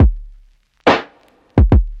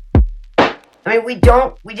I mean, we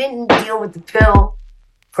didn't deal with the pill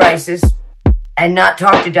crisis and not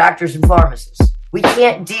talk to doctors and pharmacists. We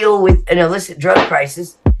can't deal with an illicit drug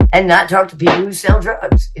crisis and not talk to people who sell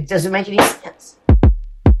drugs. It doesn't make any sense.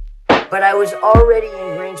 But I was already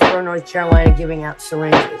in Greensboro, North Carolina, giving out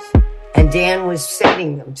syringes, and Dan was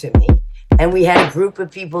sending them to me. And we had a group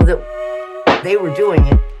of people that they were doing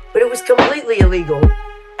it, but it was completely illegal,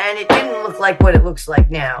 and it didn't look like what it looks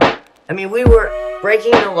like now. I mean, we were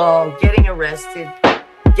breaking the law, getting arrested,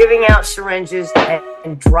 giving out syringes,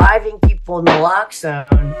 and driving people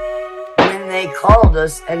naloxone when they called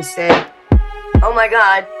us and said, "Oh my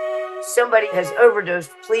God, somebody has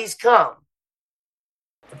overdosed, please come."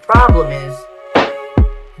 The problem is,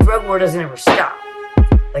 drug war doesn't ever stop.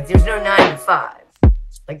 Like, there's no 9 to 5.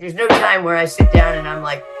 Like, there's no time where I sit down and I'm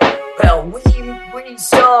like, well, we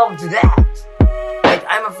solved that. Like,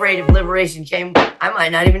 I'm afraid if liberation came, I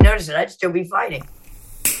might not even notice it. I'd still be fighting.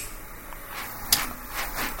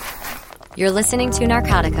 You're listening to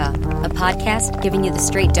Narcotica, a podcast giving you the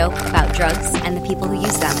straight dope about drugs and the people who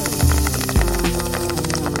use them.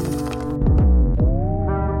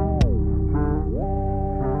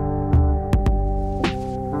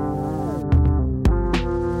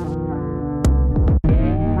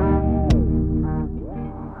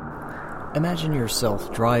 Imagine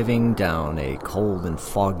yourself driving down a cold and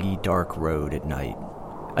foggy, dark road at night.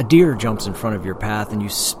 A deer jumps in front of your path and you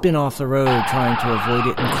spin off the road trying to avoid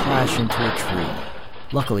it and crash into a tree.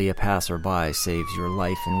 Luckily, a passerby saves your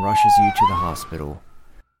life and rushes you to the hospital.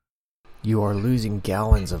 You are losing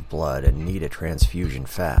gallons of blood and need a transfusion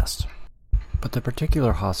fast. But the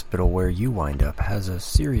particular hospital where you wind up has a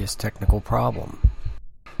serious technical problem.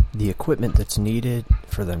 The equipment that's needed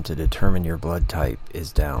for them to determine your blood type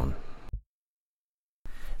is down.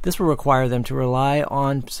 This will require them to rely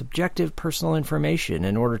on subjective personal information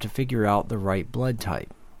in order to figure out the right blood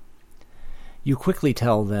type. You quickly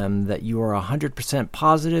tell them that you are 100%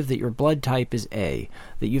 positive that your blood type is A,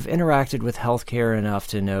 that you've interacted with healthcare enough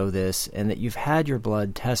to know this, and that you've had your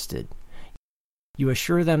blood tested. You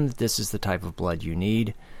assure them that this is the type of blood you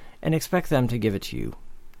need, and expect them to give it to you.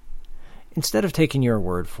 Instead of taking your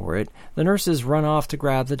word for it, the nurses run off to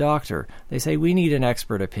grab the doctor. They say, "We need an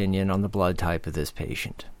expert opinion on the blood type of this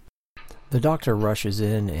patient." The doctor rushes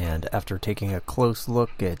in, and after taking a close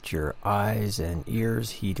look at your eyes and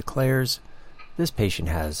ears, he declares, "This patient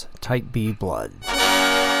has type B blood."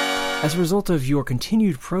 As a result of your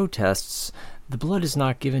continued protests, the blood is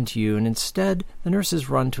not given to you, and instead, the nurses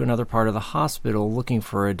run to another part of the hospital looking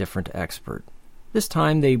for a different expert. This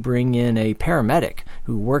time they bring in a paramedic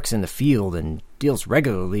who works in the field and deals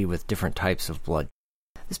regularly with different types of blood.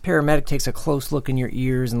 This paramedic takes a close look in your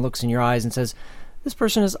ears and looks in your eyes and says, "This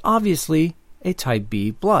person is obviously a type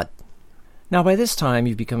B blood." Now by this time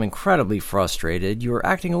you've become incredibly frustrated, you're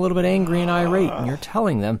acting a little bit angry and irate, and you're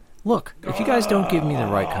telling them, "Look, if you guys don't give me the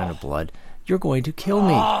right kind of blood, you're going to kill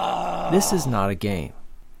me. This is not a game."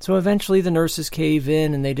 So eventually the nurses cave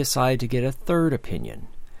in and they decide to get a third opinion.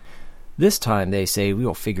 This time they say, "We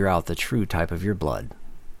will figure out the true type of your blood."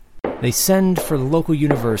 They send for the local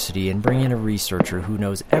university and bring in a researcher who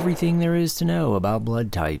knows everything there is to know about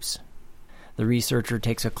blood types. The researcher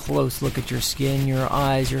takes a close look at your skin, your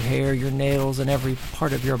eyes, your hair, your nails, and every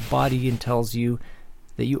part of your body and tells you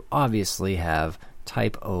that you obviously have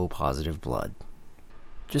type O positive blood.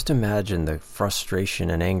 Just imagine the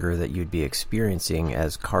frustration and anger that you'd be experiencing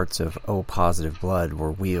as carts of O positive blood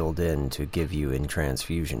were wheeled in to give you in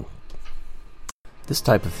transfusion. This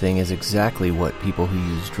type of thing is exactly what people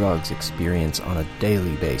who use drugs experience on a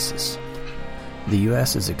daily basis. The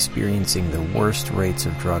U.S. is experiencing the worst rates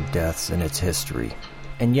of drug deaths in its history,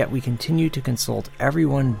 and yet we continue to consult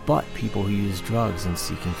everyone but people who use drugs in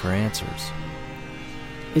seeking for answers.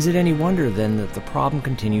 Is it any wonder, then, that the problem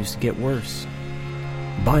continues to get worse?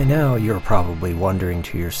 By now, you're probably wondering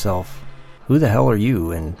to yourself, who the hell are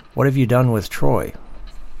you, and what have you done with Troy?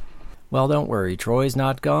 Well, don't worry, Troy's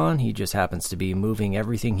not gone. He just happens to be moving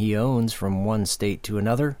everything he owns from one state to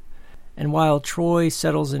another. And while Troy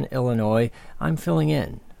settles in Illinois, I'm filling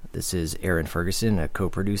in. This is Aaron Ferguson, a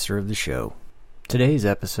co-producer of the show. Today's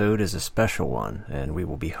episode is a special one, and we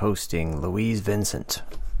will be hosting Louise Vincent.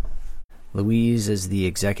 Louise is the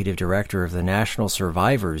executive director of the National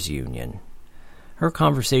Survivors Union. Her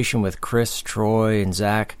conversation with Chris, Troy, and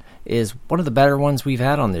Zach is one of the better ones we've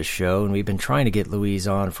had on this show, and we've been trying to get Louise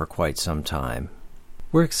on for quite some time.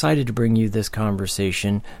 We're excited to bring you this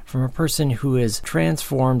conversation from a person who has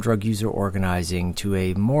transformed drug user organizing to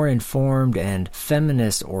a more informed and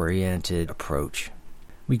feminist-oriented approach.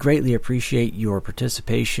 We greatly appreciate your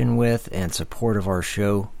participation with and support of our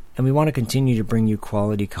show, and we want to continue to bring you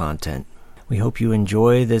quality content. We hope you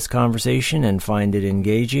enjoy this conversation and find it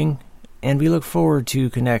engaging, and we look forward to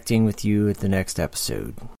connecting with you at the next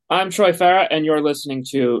episode. I'm Troy Farah, and you're listening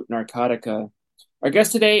to Narcotica. Our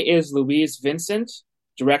guest today is Louise Vincent,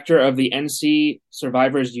 director of the NC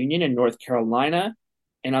Survivors Union in North Carolina,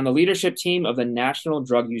 and on the leadership team of the National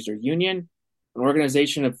Drug User Union, an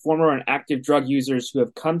organization of former and active drug users who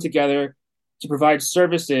have come together to provide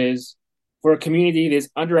services for a community that is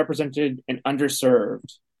underrepresented and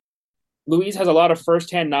underserved. Louise has a lot of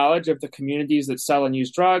firsthand knowledge of the communities that sell and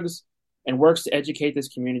use drugs and works to educate this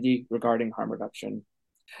community regarding harm reduction.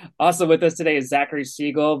 Also with us today is Zachary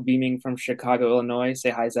Siegel, beaming from Chicago, Illinois.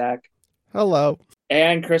 Say hi, Zach. Hello.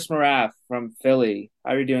 And Chris Moraff from Philly.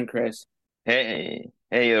 How are you doing, Chris? Hey.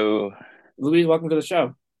 Hey-o. Louise, welcome to the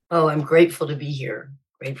show. Oh, I'm grateful to be here.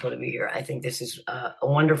 I think this is a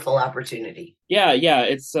wonderful opportunity. Yeah,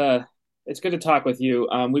 it's good to talk with you.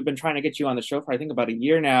 We've been trying to get you on the show for, I think, about a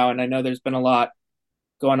year now, and I know there's been a lot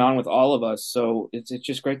going on with all of us, so it's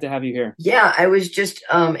just great to have you here. Yeah, I was just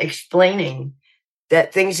explaining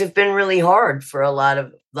that things have been really hard for a lot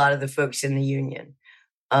of the folks in the union.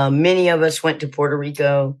 Many of us went to Puerto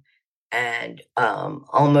Rico, and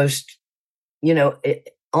almost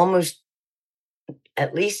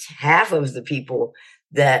at least half of the people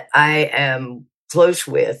that I am close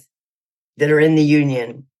with that are in the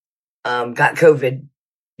union got COVID,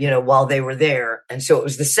 while they were there. And so it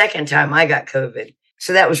was the second time I got COVID.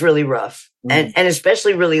 So that was really rough. And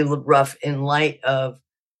especially really rough in light of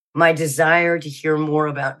my desire to hear more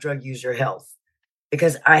about drug user health,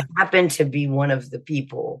 because I happen to be one of the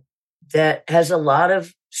people that has a lot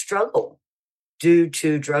of struggle due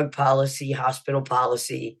to drug policy, hospital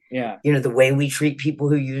policy, the way we treat people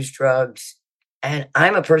who use drugs. And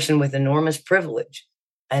I'm a person with enormous privilege.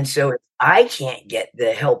 And so if I can't get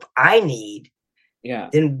the help I need,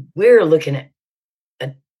 then we're looking at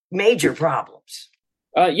major problems.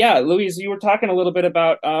 Louise, you were talking a little bit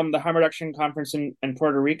about the harm reduction conference in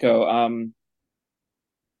Puerto Rico.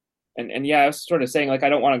 And I was sort of saying, like, I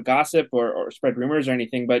don't want to gossip or spread rumors or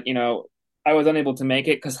anything, but, I was unable to make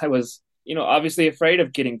it because I was, obviously afraid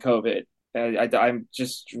of getting COVID. I'm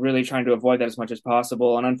just really trying to avoid that as much as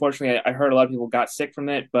possible. And unfortunately, I heard a lot of people got sick from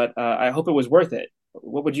it, but I hope it was worth it.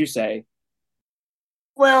 What would you say?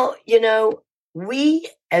 Well, we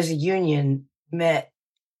as a union met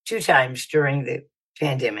 2 times during the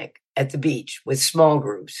pandemic at the beach with small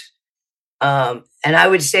groups. And I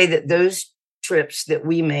would say that those trips that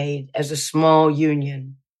we made as a small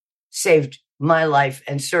union saved my life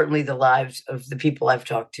and certainly the lives of the people I've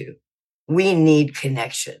talked to. We need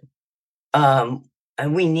connection. And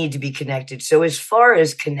we need to be connected. So as far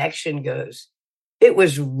as connection goes, it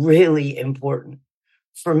was really important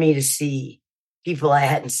for me to see people I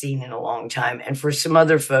hadn't seen in a long time, and for some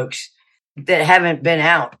other folks that haven't been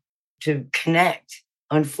out to connect.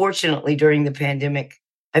 Unfortunately, during the pandemic,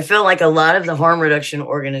 I feel like a lot of the harm reduction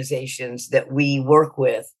organizations that we work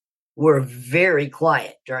with were very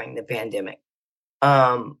quiet during the pandemic.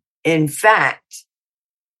 In fact,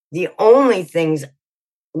 the only things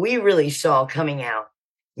we really saw coming out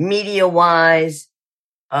media-wise,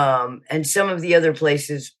 and some of the other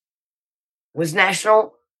places was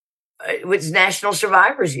National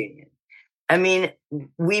Survivors Union. I mean,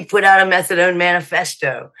 we put out a methadone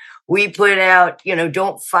manifesto. We put out,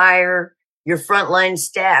 don't fire your frontline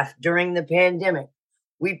staff during the pandemic.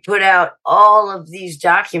 We put out all of these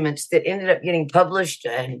documents that ended up getting published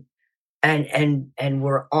and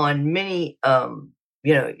were on many,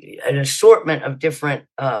 an assortment of different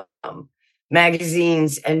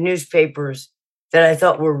magazines and newspapers that I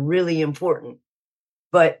thought were really important.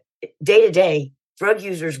 But day to day, drug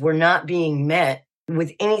users were not being met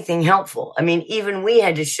with anything helpful. I mean, even we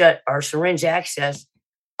had to shut our syringe access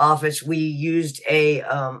office. We used I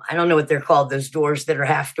don't know what they're called, those doors that are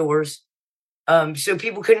half doors. So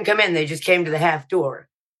people couldn't come in. They just came to the half door.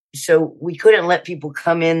 So we couldn't let people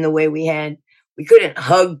come in the way we had. We couldn't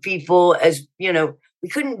hug people we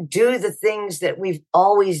couldn't do the things that we've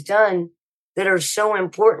always done that are so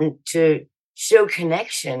important to show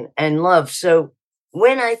connection and love. So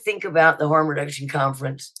when I think about the Harm Reduction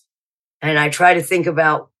Conference and I try to think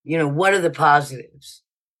about, what are the positives?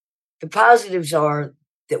 The positives are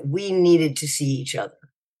that we needed to see each other.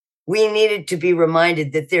 We needed to be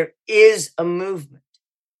reminded that there is a movement,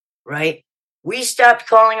 right? We stopped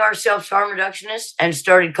calling ourselves harm reductionists and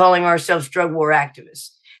started calling ourselves drug war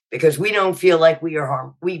activists because we don't feel like we are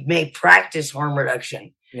harm. We may practice harm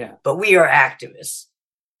reduction, but we are activists.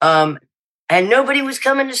 And nobody was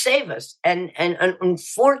coming to save us. And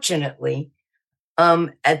unfortunately,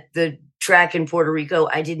 at the track in Puerto Rico,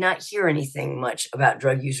 I did not hear anything much about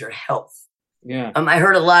drug user health. Yeah. I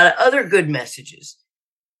heard a lot of other good messages,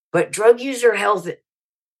 but drug user health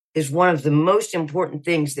is one of the most important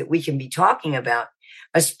things that we can be talking about,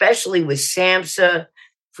 especially with SAMHSA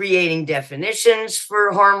creating definitions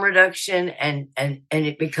for harm reduction and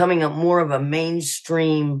it becoming more of a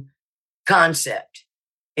mainstream concept.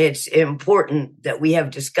 It's important that we have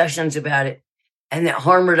discussions about it and that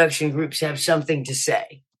harm reduction groups have something to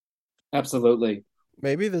say. Absolutely.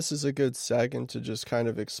 Maybe this is a good seg into just kind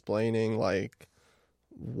of explaining like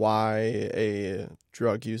why a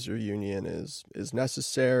drug user union is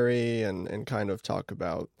necessary and kind of talk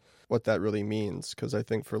about what that really means, because I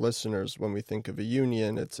think for listeners, when we think of a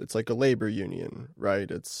union, it's like a labor union, right?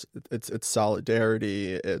 It's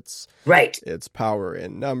solidarity, it's right, it's power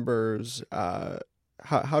in numbers.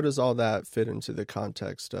 How does all that fit into the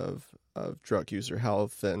context of drug user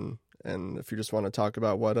health, and if you just want to talk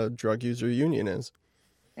about what a drug user union is?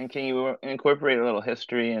 And can you incorporate a little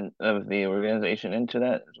history of the organization into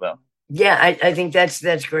that as well? Yeah, I think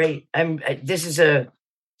that's great.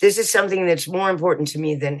 This is something that's more important to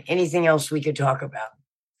me than anything else we could talk about.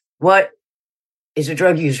 What is a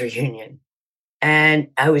drug user union? And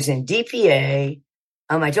I was in DPA.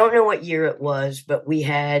 I don't know what year it was, but we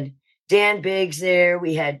had Dan Biggs there.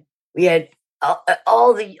 We had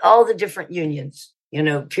all the different unions. You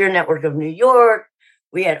know, Peer Network of New York.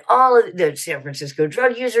 We had all of the San Francisco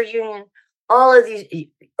Drug User Union, all of these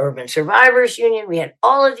Urban Survivors Union. We had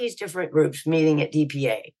all of these different groups meeting at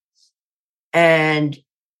DPA. And,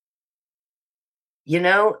 you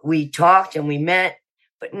know, we talked and we met,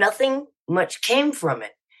 but nothing much came from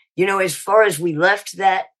it. You know, as far as we left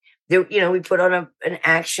that, there, you know, we put on an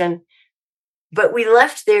action, but we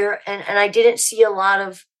left there and I didn't see a lot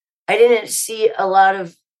of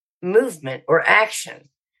movement or action.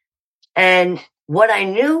 And what I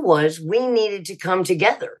knew was we needed to come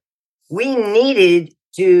together. We needed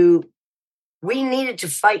to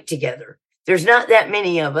fight together. There's not that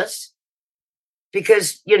many of us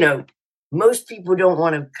because, you know, most people don't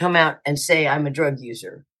want to come out and say I'm a drug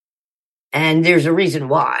user. And there's a reason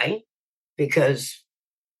why, because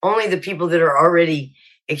only the people that are already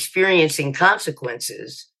experiencing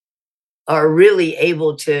consequences are really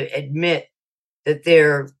able to admit that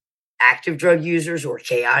they're active drug users or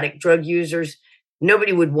chaotic drug users.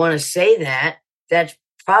 Nobody would want to say that. That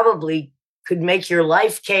probably could make your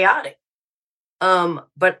life chaotic.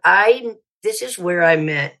 But this is where I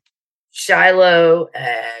met Shiloh,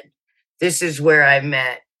 and this is where I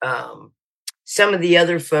met some of the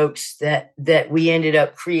other folks that we ended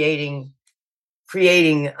up creating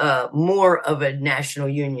more of a national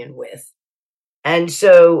union with. And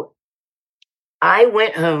so I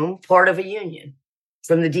went home part of a union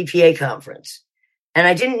from the DPA conference. And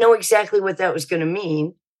I didn't know exactly what that was going to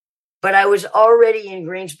mean, but I was already in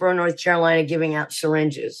Greensboro, North Carolina, giving out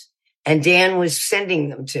syringes. And Dan was sending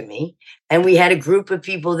them to me. And we had a group of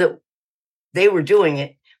people that they were doing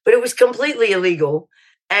it, but it was completely illegal.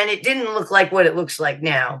 And it didn't look like what it looks like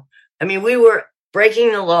now. I mean, we were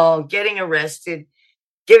breaking the law, getting arrested,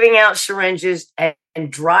 giving out syringes, and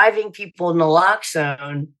driving people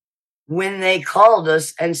naloxone when they called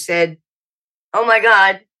us and said, "Oh my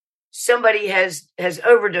God, somebody has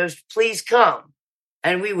overdosed, please come."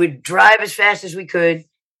 And we would drive as fast as we could,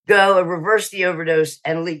 go and reverse the overdose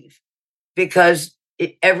and leave, because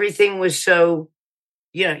everything was so,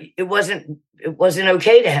 you know, it wasn't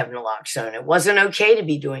okay to have naloxone. It wasn't okay to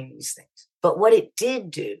be doing these things. But what it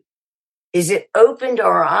did do is it opened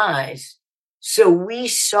our eyes, so we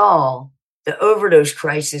saw the overdose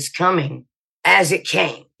crisis coming as it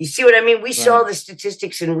came. You see what I mean? We saw the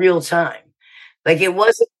statistics in real time. Like, it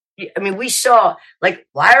wasn't, I mean, we saw, like,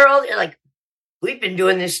 why are all, like, we've been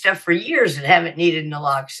doing this stuff for years and haven't needed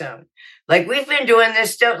naloxone. Like, we've been doing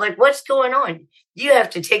this stuff, like, what's going on? You have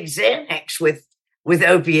to take Xanax with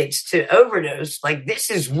opiates to overdose. Like, this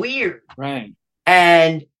is weird. Right.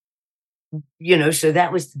 And, you know, so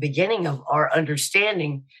that was the beginning of our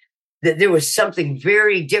understanding that there was something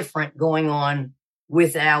very different going on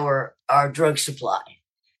with our drug supply,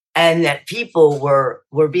 and that people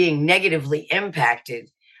were being negatively impacted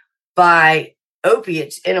by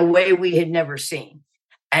opiates in a way we had never seen.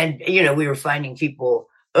 And, you know, we were finding people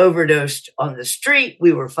overdosed on the street.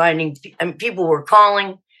 We were finding, I mean, people were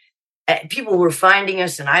calling, people were finding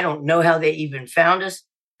us, and I don't know how they even found us.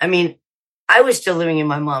 I mean, I was still living in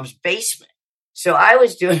my mom's basement. So I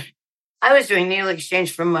was doing needle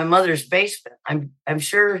exchange from my mother's basement. I'm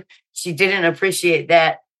sure she didn't appreciate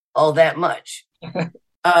that all that much.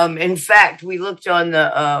 In fact, we looked on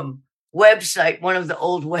the website, one of the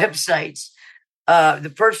old websites,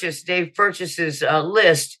 Dave Purchase's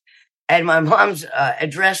list, And my mom's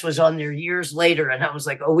address was on there years later, and I was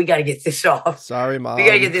like, "Oh, we got to get this off. Sorry, Mom. We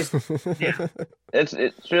got to get this." Yeah. It's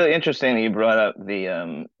really interesting that you brought up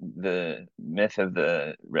the myth of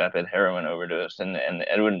the rapid heroin overdose, and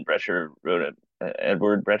Edward Brecher wrote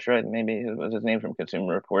Edward Brecher, maybe was his name, from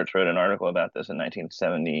Consumer Reports, wrote an article about this in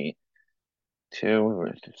 1972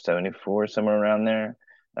 or 74, somewhere around there,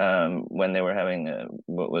 when they were having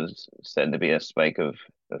what was said to be a spike of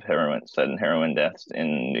sudden heroin deaths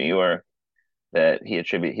in New York, that he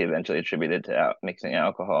eventually attributed to mixing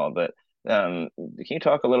alcohol. But can you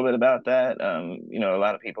talk a little bit about that? A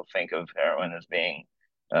lot of people think of heroin as being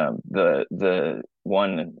the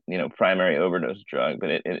one primary overdose drug,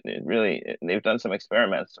 but it really they've done some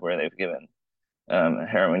experiments where they've given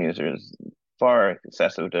heroin users far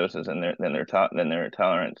excessive doses than their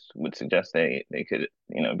tolerance would suggest they could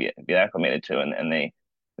be acclimated to, and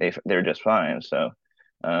they're just fine. So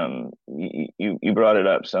you brought it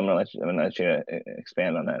up, so I'm gonna let you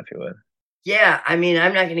expand on that, if you would. Yeah, I mean,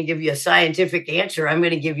 I'm not going to give you a scientific answer. I'm going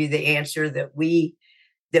to give you the answer that we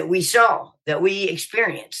saw, that we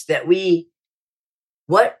experienced,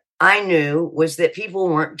 what I knew was that people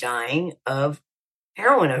weren't dying of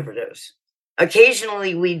heroin overdose.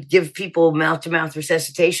 Occasionally, we'd give people mouth-to-mouth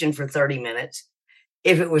resuscitation for 30 minutes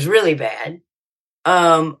if it was really bad.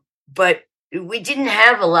 But we didn't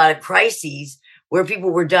have a lot of crises where people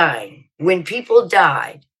were dying. When people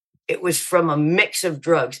died, it was from a mix of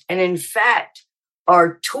drugs. And in fact,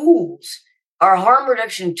 our harm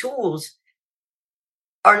reduction tools,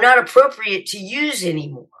 are not appropriate to use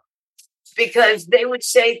anymore, because they would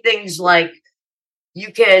say things like,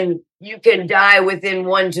 you can die within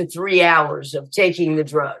 1 to 3 hours of taking the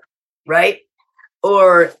drug, right?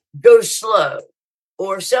 Or go slow,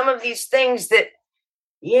 or some of these things that,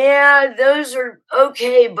 yeah, those are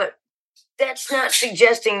okay, but that's not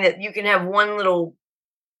suggesting that you can have one little,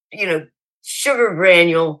 sugar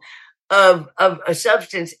granule of a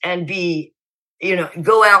substance and be,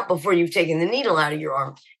 go out before you've taken the needle out of your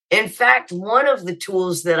arm. In fact, one of the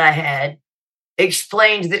tools that I had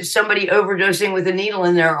explained that somebody overdosing with a needle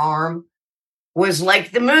in their arm was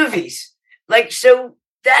like the movies. So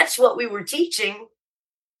that's what we were teaching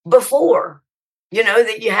before,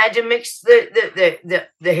 that you had to mix the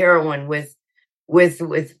heroin with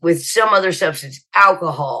some other substance,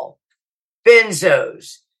 alcohol,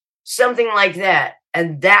 benzos, something like that.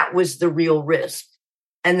 And that was the real risk.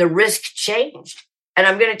 And the risk changed. And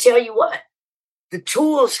I'm going to tell you what, the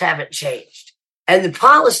tools haven't changed and the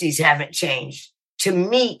policies haven't changed to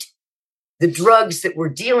meet the drugs that we're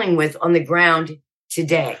dealing with on the ground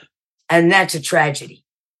today. And that's a tragedy.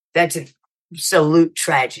 That's an absolute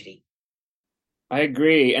tragedy. I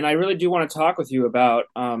agree. And I really do want to talk with you about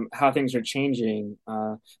how things are changing.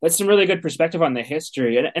 That's some really good perspective on the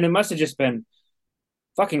history. And it must have just been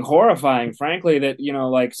fucking horrifying, frankly, that,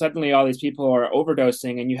 suddenly all these people are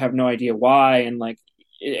overdosing and you have no idea why. And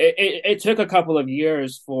it took a couple of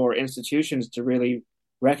years for institutions to really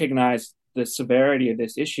recognize the severity of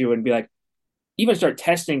this issue and be like, even start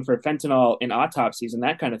testing for fentanyl in autopsies and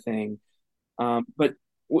that kind of thing. But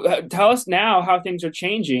tell us now how things are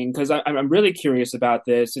changing, because I'm really curious about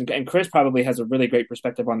this, and Chris probably has a really great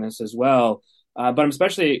perspective on this as well. But I'm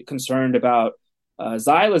especially concerned about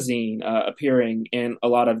xylazine appearing in a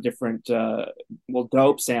lot of different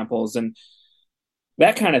dope samples and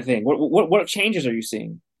that kind of thing. What changes are you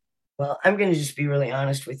seeing? Well, I'm going to just be really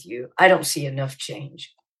honest with you. I don't see enough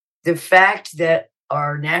change. The fact that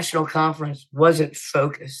our national conference wasn't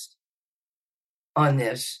focused on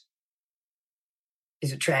this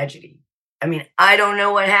is a tragedy. I mean, I don't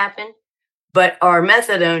know what happened, but our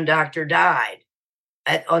methadone doctor died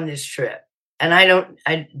on this trip. And I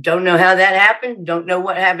don't know how that happened. Don't know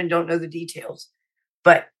what happened. Don't know the details.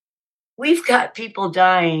 But we've got people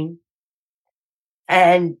dying,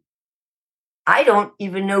 and I don't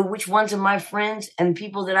even know which ones of my friends and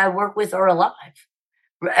people that I work with are alive.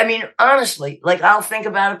 I mean, honestly, I'll think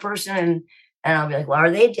about a person and I'll be like, well,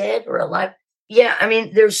 are they dead or alive? Yeah, I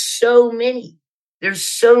mean, there's so many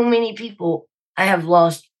people I have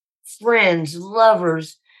lost, friends,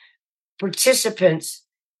 lovers, participants.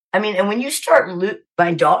 I mean, and when you start,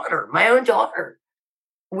 my own daughter,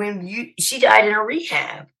 she died in a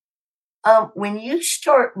rehab. When you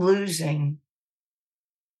start losing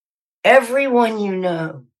everyone you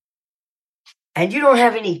know, and you don't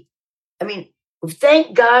have any, I mean,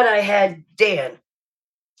 thank God I had Dan.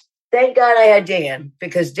 Thank God I had Dan,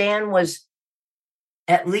 because Dan was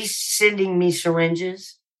at least sending me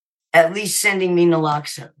syringes, at least sending me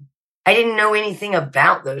naloxone. I didn't know anything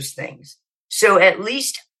about those things. So at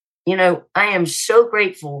least, I am so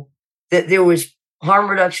grateful that there was harm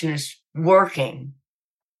reductionists working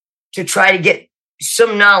to try to get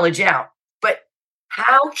some knowledge out. But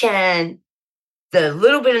how can the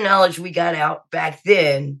little bit of knowledge we got out back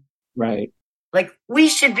then, Right. like, we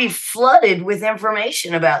should be flooded with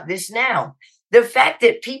information about this now. The fact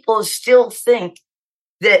that people still think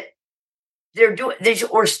that they're doing,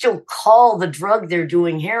 or still call the drug they're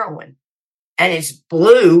doing heroin, and it's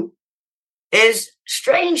blue, is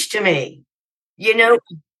strange to me. You know,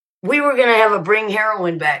 we were going to have a Bring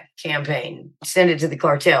Heroin Back campaign, send it to the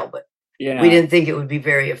cartel, but we didn't think it would be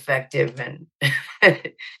very effective. And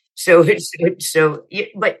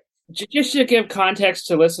but just to give context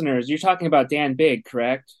to listeners, you're talking about Dan Big,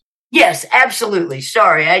 correct? Yes, absolutely.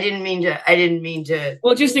 Sorry, I didn't mean to.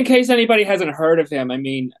 Well, just in case anybody hasn't heard of him, I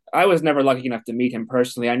mean, I was never lucky enough to meet him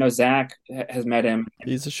personally. I know Zach has met him.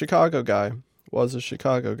 He's a Chicago guy. Was a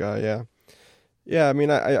Chicago guy, yeah. Yeah, I mean,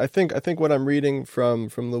 I think what I'm reading from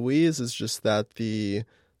Louise is just that the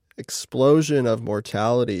explosion of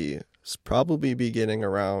mortality is probably beginning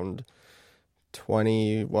around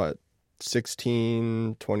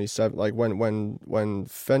 16, 27, like when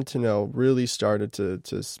fentanyl really started to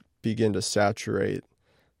begin to saturate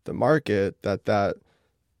the market, that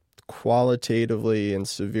qualitatively and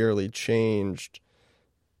severely changed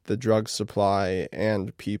the drug supply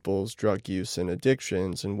and people's drug use and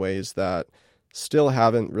addictions in ways that still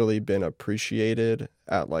haven't really been appreciated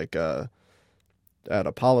at a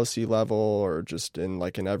policy level or just in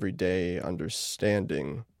like an everyday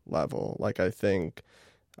understanding level. Like, I think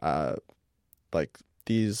like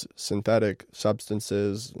these synthetic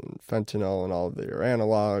substances, fentanyl and all of their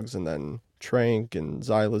analogs, and then tranq and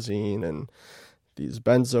xylazine and these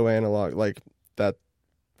benzo analog, like that,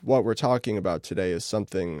 what we're talking about today is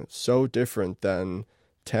something so different than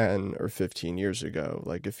 10 or 15 years ago.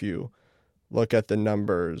 Like, if you look at the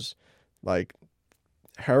numbers, like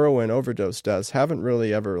heroin overdose deaths haven't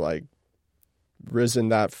really ever like risen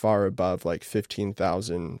that far above like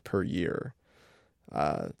 15,000 per year,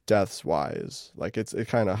 deaths wise. Like it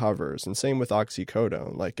kind of hovers. And same with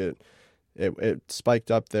oxycodone. Like it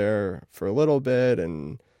spiked up there for a little bit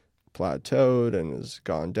and plateaued and has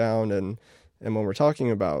gone down. And when we're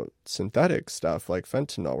talking about synthetic stuff like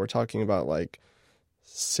fentanyl, we're talking about like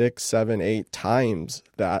 6, 7, 8 times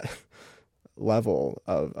that level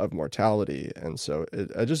of mortality. And so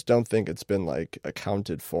I just don't think it's been like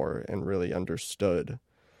accounted for and really understood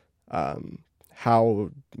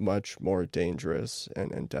how much more dangerous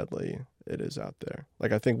and deadly it is out there.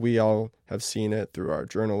 Like, I think we all have seen it through our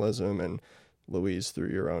journalism, and Louise through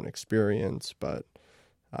your own experience, but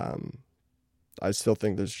I still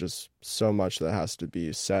think there's just so much that has to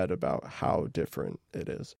be said about how different it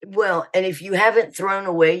is. Well, and if you haven't thrown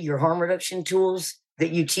away your harm reduction tools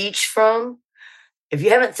that you teach from, if you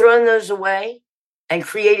haven't thrown those away and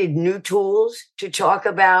created new tools to talk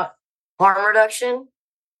about harm reduction,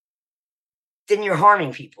 then you're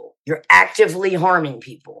harming people. You're actively harming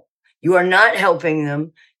people. You are not helping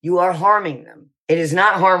them. You are harming them. It is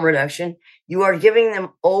not harm reduction. You are giving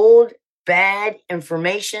them old, bad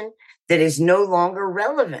information that is no longer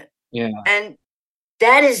relevant. Yeah. And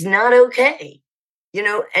that is not okay. You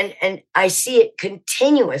know, and I see it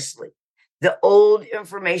continuously. The old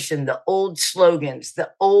information, the old slogans, the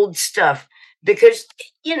old stuff, because,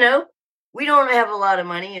 you know, we don't have a lot of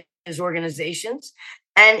money as organizations,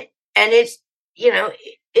 and it's, you know,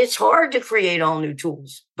 it's hard to create all new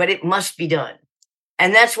tools, but it must be done.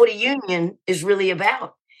 And that's what a union is really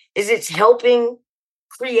about, is it's helping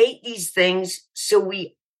create these things so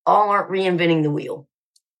we all aren't reinventing the wheel.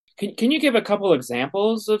 Can you give a couple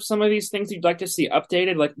examples of some of these things you'd like to see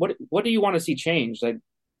updated? Like, what do you want to see changed?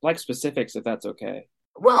 Like specifics, if that's okay.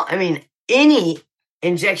 Well, I mean, any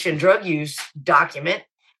injection drug use document,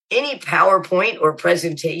 any PowerPoint or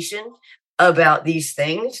presentation about these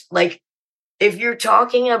things, like if you're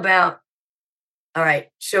talking about, all right,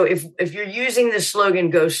 so if you're using the slogan,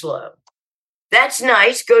 go slow, that's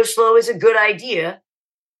nice. Go slow is a good idea,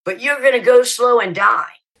 but you're going to go slow and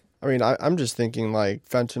die. I mean, I'm just thinking like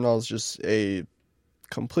fentanyl is just a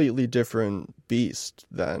completely different beast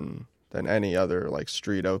than any other like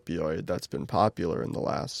street opioid that's been popular in the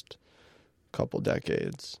last couple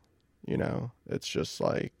decades. You know, it's just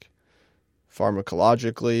like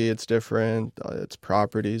pharmacologically it's different, its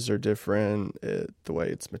properties are different, the way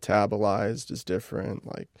it's metabolized is different.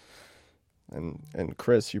 Like, and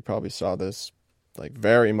Chris, you probably saw this like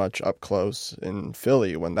very much up close in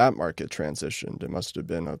Philly when that market transitioned. It must have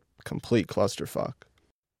been a complete clusterfuck.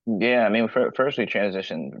 Yeah, I mean, first we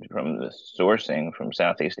transitioned from the sourcing from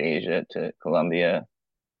Southeast Asia to Colombia,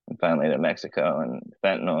 and finally to Mexico. And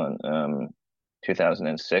fentanyl in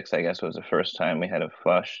 2006, I guess, was the first time we had a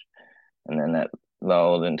flush, and then that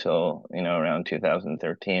lulled until, around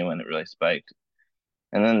 2013 when it really spiked.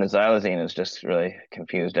 And then the xylazine has just really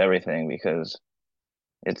confused everything because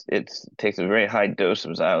it takes a very high dose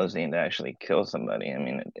of xylazine to actually kill somebody. I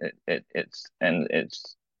mean,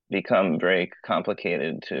 it's become very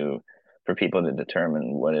complicated for people to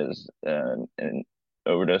determine what is an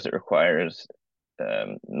overdose that requires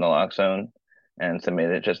naloxone, and somebody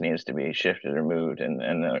that just needs to be shifted or moved, and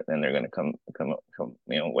they're going to come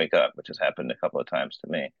wake up, which has happened a couple of times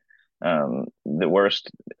to me. The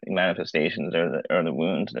worst manifestations are the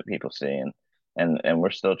wounds that people see, and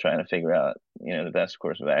we're still trying to figure out the best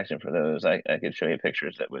course of action for those. I could show you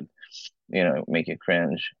pictures that would make you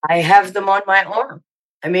cringe. I have them on my arm.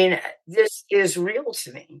 I mean, this is real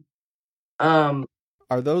to me.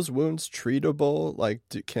 Are those wounds treatable? Like,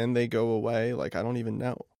 can they go away? Like, I don't even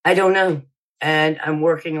know. I don't know, and I'm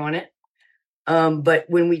working on it. But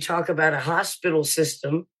when we talk about a hospital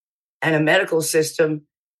system and a medical system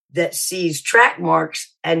that sees track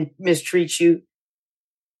marks and mistreats you,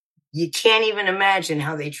 you can't even imagine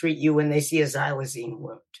how they treat you when they see a xylazine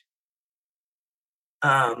wound.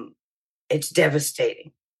 It's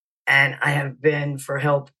devastating. And I have been for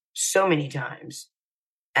help so many times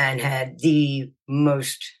and had the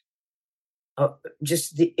most,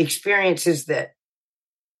 just the experiences that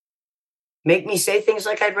make me say things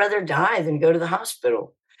like, I'd rather die than go to the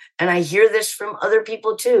hospital. And I hear this from other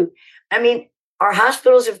people too. I mean, our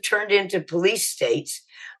hospitals have turned into police states.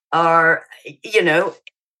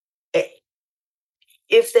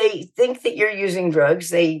 If they think that you're using drugs,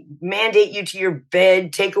 they mandate you to your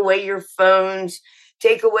bed, take away your phones,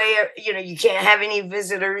 take away, you can't have any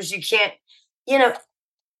visitors. You can't,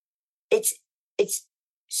 it's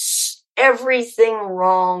everything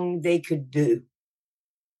wrong they could do.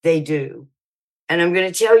 They do. And I'm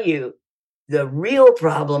going to tell you, the real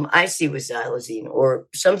problem I see with xylazine, or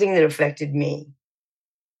something that affected me,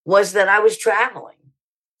 was that I was traveling.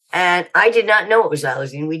 And I did not know it was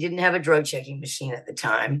xylazine. We didn't have a drug checking machine at the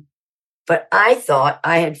time. But I thought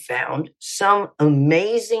I had found some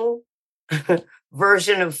amazing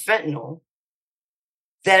version of fentanyl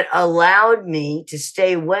that allowed me to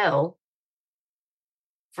stay well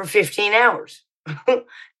for 15 hours,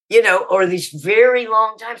 or these very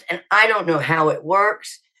long times. And I don't know how it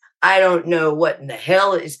works. I don't know what in the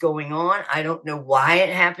hell is going on. I don't know why it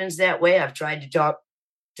happens that way. I've tried to talk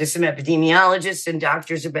to some epidemiologists and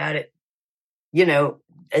doctors about it. They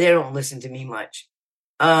don't listen to me much.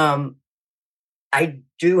 I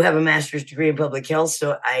do have a master's degree in public health,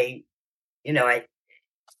 so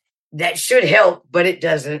that should help, but it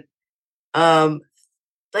doesn't.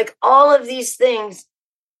 Like all of these things,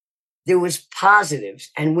 there was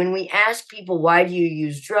positives. And when we ask people, why do you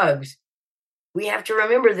use drugs? We have to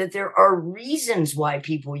remember that there are reasons why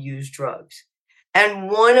people use drugs. And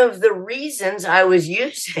one of the reasons I was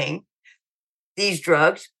using these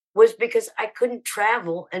drugs was because I couldn't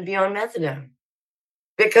travel and be on methadone.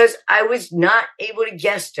 Because I was not able to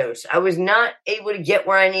guest dose. I was not able to get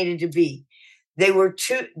where I needed to be. They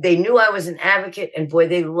knew I was an advocate, and boy,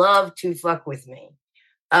 they love to fuck with me.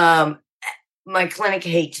 My clinic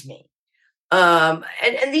hates me.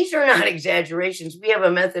 And these are not exaggerations. We have a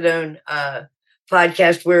methadone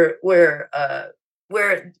podcast where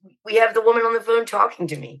we have the woman on the phone talking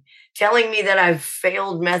to me, telling me that I've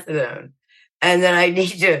failed methadone, and that I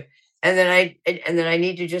need to, and then I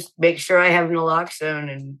need to just make sure I have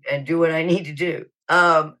naloxone and do what I need to do.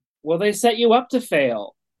 Well, they set you up to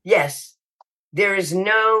fail. Yes, there is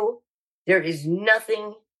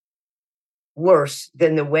nothing worse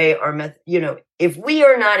than the way our if we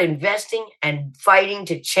are not investing and fighting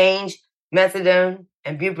to change methadone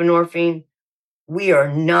and buprenorphine, we are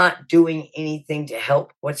not doing anything to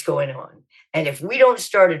help what's going on. And if we don't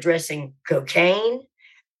start addressing cocaine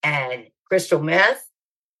and crystal meth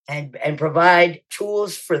and provide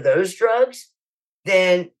tools for those drugs,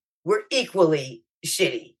 then we're equally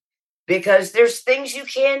shitty, because there's things you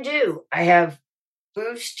can do. I have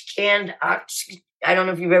Boost canned oxygen. I don't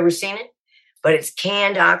know if you've ever seen it, but it's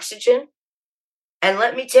canned oxygen. And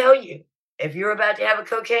let me tell you, if you're about to have a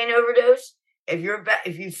cocaine overdose, if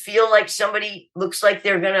you feel like somebody looks like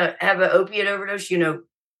they're going to have an opiate overdose,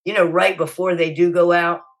 right before they do go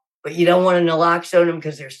out, but you don't want to naloxone them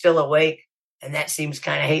because they're still awake, and that seems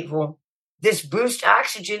kind of hateful. This Boost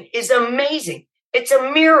oxygen is amazing. It's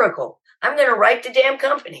a miracle. I'm going to write the damn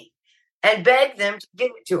company and beg them to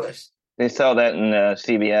give it to us. They sell that in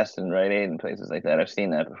CVS and Rite Aid and places like that. I've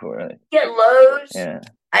seen that before. Get Lowe's. Yeah.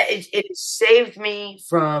 It saved me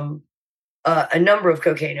from a number of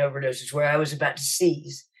cocaine overdoses where I was about to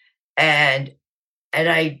seize, and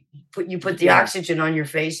you put the oxygen on your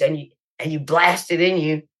face and you blast it in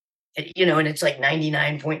you, and it's like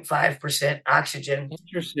 99.5% oxygen.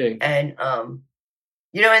 Interesting. And, and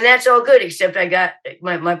that's all good, except I got,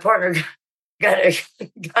 my partner got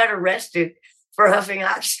arrested for huffing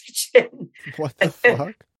oxygen. What the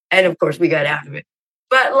fuck? And of course we got out of it.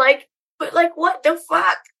 But what the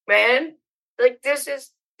fuck, man? Like, this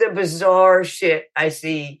is the bizarre shit I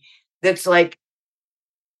see that's like,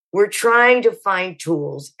 we're trying to find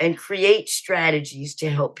tools and create strategies to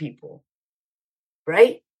help people,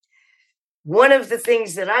 right? One of the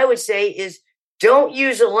things that I would say is don't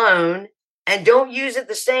use alone and don't use at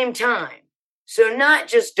the same time. So not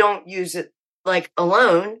just don't use it like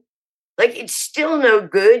alone, like it's still no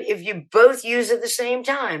good if you both use at the same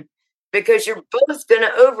time, because you're both going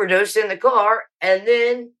to overdose in the car and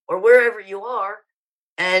then, or wherever you are,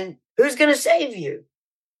 and who's going to save you?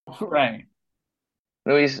 Right.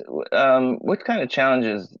 Louise, what kind of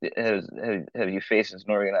challenges have you faced as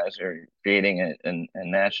an organizer creating a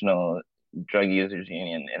national drug users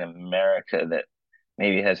union in America that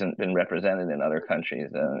maybe hasn't been represented in other countries?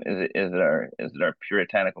 Is it our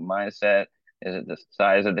puritanical mindset? Is it the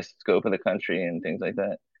size of the scope of the country and things like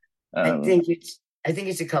that? I think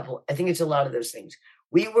it's a couple. I think it's a lot of those things.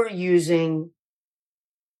 We were using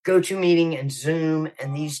GoToMeeting and Zoom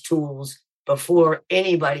and these tools before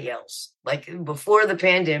anybody else, like before the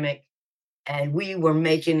pandemic, and we were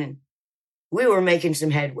making some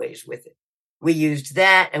headways with it. We used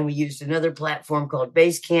that, and we used another platform called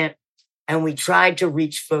Basecamp, and we tried to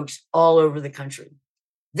reach folks all over the country.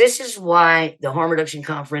 This is why the Harm Reduction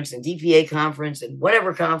Conference and DPA Conference and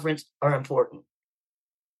whatever conference are important,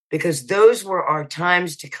 because those were our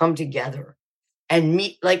times to come together and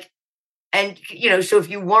meet, so if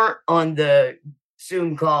you weren't on the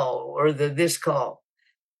Zoom call or this call,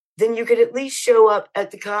 then you could at least show up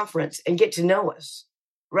at the conference and get to know us,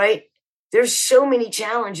 right? There's so many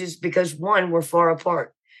challenges because, one, we're far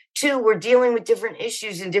apart. Two, we're dealing with different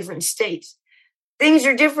issues in different states. Things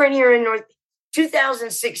are different here in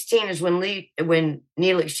 2016 is when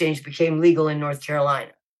needle exchange became legal in North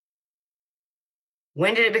Carolina.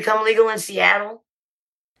 When did it become legal in Seattle?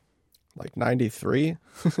 Like 93?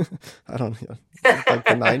 I don't know. Like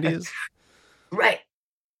the 90s? Right.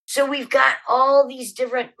 So we've got all these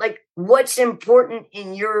different, what's important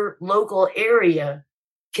in your local area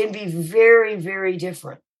can be very, very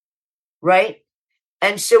different, right?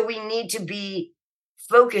 And so we need to be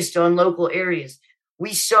focused on local areas.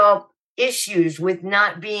 We saw issues with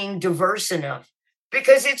not being diverse enough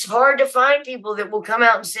because it's hard to find people that will come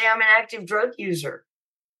out and say, I'm an active drug user.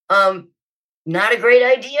 Not a great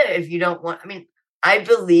idea if you don't want, I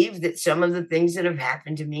believe that some of the things that have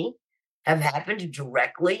happened to me have happened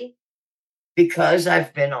directly because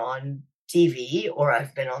I've been on TV or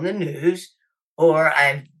I've been on the news or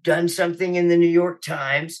I've done something in the New York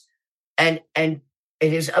Times and it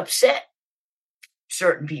has upset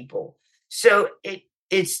certain people. So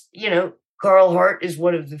it's Carl Hart is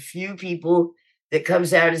one of the few people that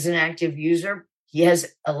comes out as an active user. He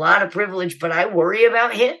has a lot of privilege, but I worry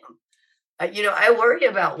about him. I worry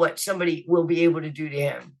about what somebody will be able to do to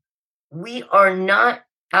him. We are not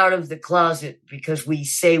out of the closet because we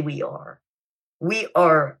say we are. We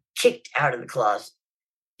are kicked out of the closet.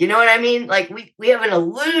 You know what I mean? Like we have an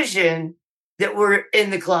illusion that we're in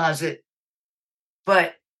the closet,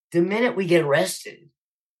 but the minute we get arrested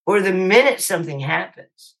or the minute something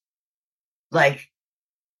happens,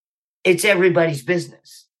 it's everybody's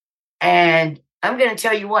business. And I'm going to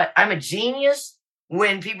tell you what, I'm a genius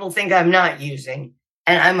when people think I'm not using,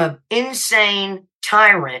 and I'm an insane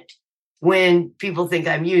tyrant when people think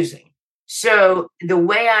I'm using. So the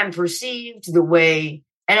way I'm perceived,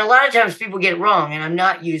 and a lot of times people get it wrong and I'm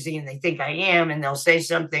not using and they think I am and they'll say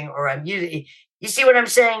something or I'm using. You see what I'm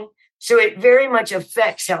saying? So it very much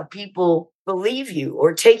affects how people believe you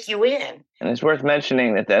or take you in. And it's worth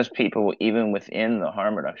mentioning that there's people even within the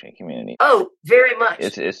harm reduction community. Oh, very much.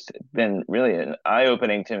 It's been really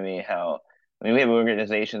eye-opening to me how, we have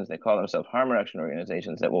organizations that call themselves harm reduction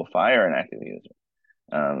organizations that will fire an active user,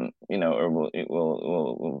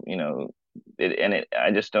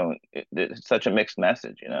 it's such a mixed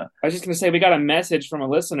message, I was just going to say, we got a message from a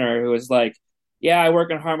listener who was like, yeah, I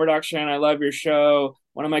work in harm reduction. I love your show.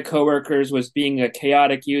 One of my coworkers was being a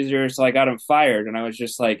chaotic user, so I got him fired. And I was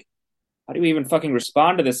just like, how do you even fucking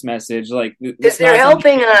respond to this message? Because they're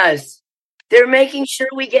helping us. They're making sure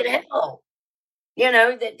we get help.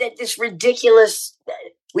 That this ridiculous,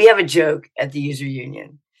 we have a joke at the user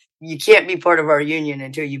union. You can't be part of our union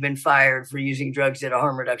until you've been fired for using drugs at a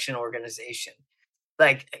harm reduction organization.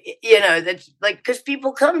 That's because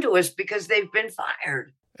people come to us because they've been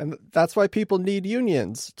fired. And that's why people need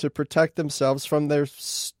unions, to protect themselves from their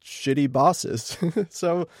shitty bosses.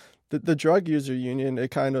 So the drug user union,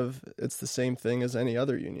 it's the same thing as any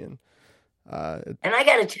other union. And I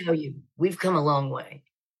got to tell you, we've come a long way.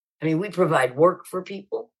 I mean, we provide work for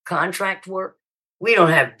people, contract work. We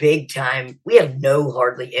don't have big time. We have no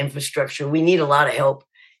hardly infrastructure. We need a lot of help.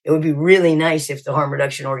 It would be really nice if the harm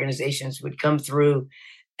reduction organizations would come through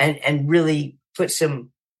and really put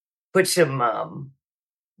some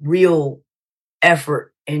real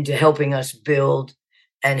effort into helping us build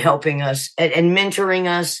and helping us and mentoring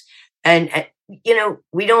us. And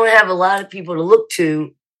we don't have a lot of people to look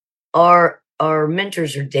to. Our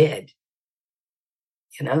mentors are dead.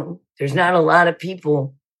 There's not a lot of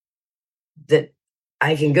people that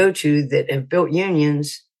I can go to that have built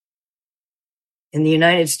unions in the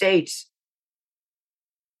United States,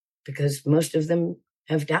 because most of them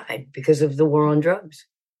have died because of the war on drugs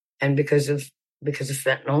and because of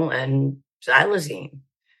fentanyl and xylazine.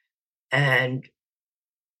 And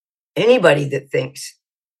anybody that thinks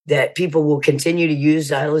that people will continue to use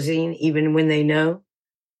xylazine even when they know,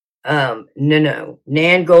 no.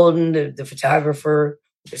 Nan Golden, the photographer,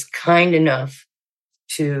 was kind enough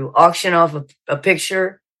to auction off a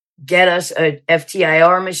picture, get us a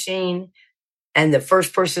FTIR machine, and the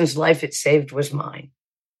first person's life it saved was mine.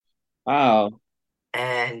 Wow.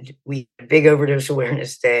 And we had a big overdose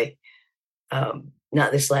awareness day,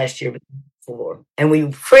 not this last year, but before. And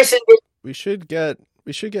we christened it. We should get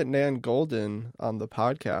Nan Golden on the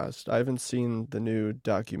podcast. I haven't seen the new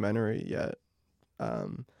documentary yet.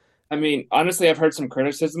 I mean, honestly, I've heard some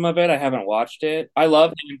criticism of it. I haven't watched it. I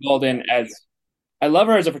love Nan Golden I love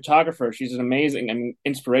her as a photographer. She's an amazing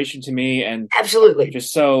inspiration to me, and absolutely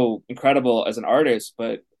just so incredible as an artist.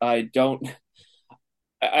 But I feel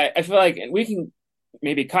like we can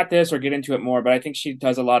maybe cut this or get into it more, but I think she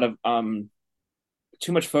does a lot of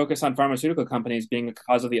too much focus on pharmaceutical companies being the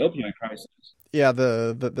cause of the opioid crisis. Yeah,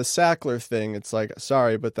 the Sackler thing, it's like,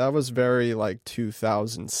 sorry, but that was very like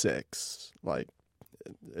 2006. Like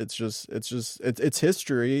it's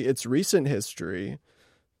history, it's recent history.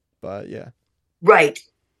 But yeah. Right.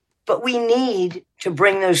 But we need to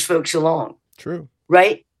bring those folks along. True.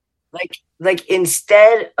 Right? Like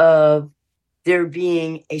instead of there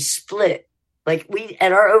being a split, like we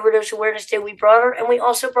at our overdose awareness day, we brought her, and we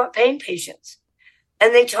also brought pain patients.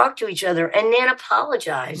 And they talked to each other, and Nan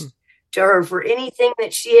apologized to her for anything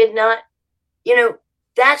that she had not,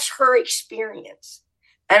 that's her experience.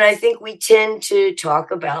 And I think we tend to talk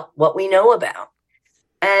about what we know about.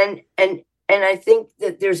 And I think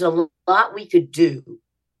that there's a lot we could do.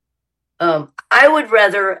 I would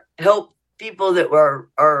rather help people that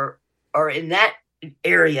are in that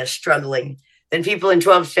area struggling than people in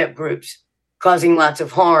 12-step groups causing lots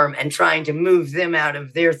of harm and trying to move them out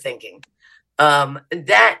of their thinking.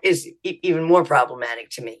 That is even more problematic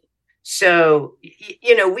to me. So,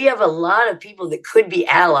 we have a lot of people that could be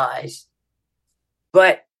allies,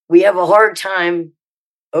 but we have a hard time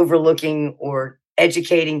overlooking or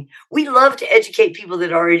educating. We love to educate people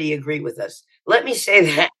that already agree with us. Let me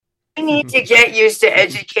say that. We need to get used to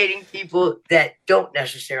educating people that don't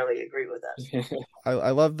necessarily agree with us. I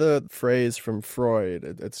love the phrase from Freud.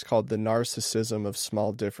 It's called the narcissism of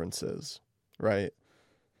small differences, right?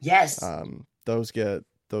 Yes.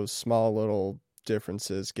 Those small little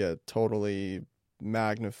differences get totally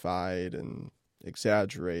magnified and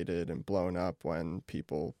exaggerated and blown up when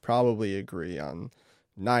people probably agree on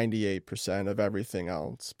 98% of everything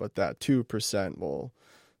else, but that 2% will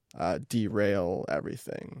derail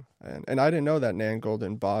everything. And I didn't know that Nan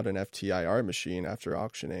Golden bought an FTIR machine after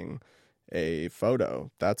auctioning a photo.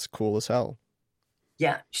 That's cool as hell.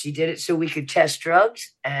 Yeah, she did it so we could test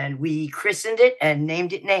drugs, and we christened it and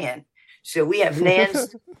named it Nan. So we have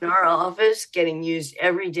Nans in our office getting used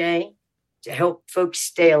every day to help folks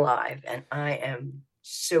stay alive, and I am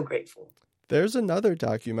so grateful. There's another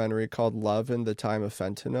documentary called Love in the Time of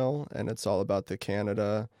Fentanyl, and it's all about the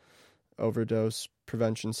Canada Overdose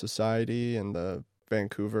Prevention Society and the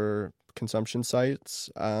Vancouver consumption sites.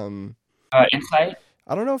 Insight?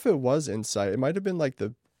 I don't know if it was Insight. It might have been like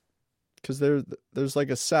because there's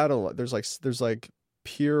like a satellite. There's like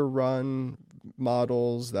peer run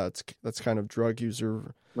models that's kind of drug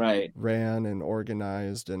user ran and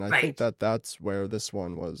organized, and I think that's where this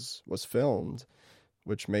one was filmed,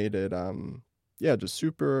 which made it just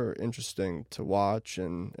super interesting to watch.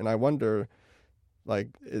 And I wonder, like,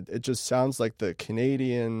 it just sounds like the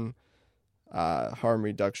Canadian harm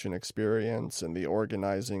reduction experience and the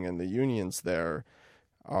organizing and the unions there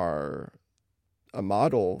are a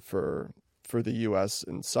model for the US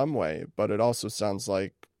in some way, but it also sounds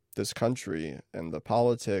like this country and the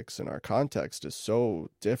politics and our context is so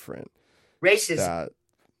different. Racism.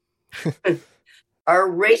 Our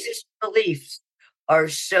racist beliefs are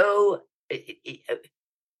so,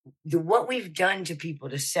 what we've done to people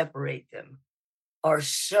to separate them are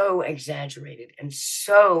so exaggerated and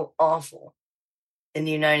so awful in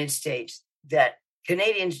the United States that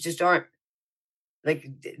Canadians just aren't, like,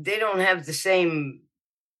 they don't have the same,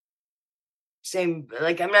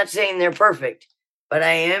 like, I'm not saying they're perfect, but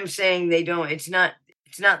I am saying they don't, it's not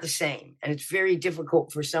the same. And it's very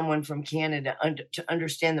difficult for someone from Canada to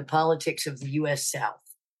understand the politics of the U.S. South,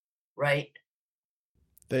 right?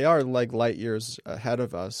 They are like light years ahead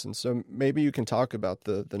of us. And so maybe you can talk about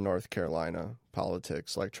the North Carolina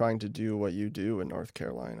politics, like trying to do what you do in North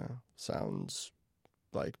Carolina sounds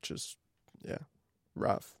like just,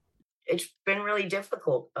 rough. It's been really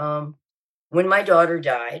difficult. When my daughter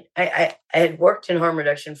died, I had worked in harm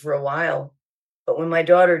reduction for a while, but when my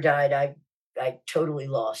daughter died, I totally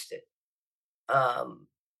lost it.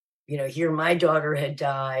 Here my daughter had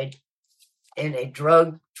died in a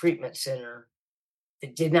drug treatment center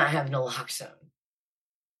that did not have naloxone.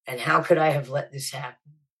 And how could I have let this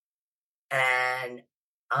happen? And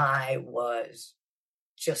I was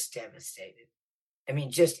just devastated. I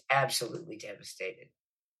mean, just absolutely devastated.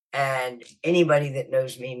 And anybody that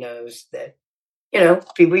knows me knows that,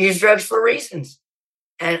 people use drugs for reasons.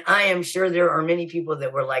 And I am sure there are many people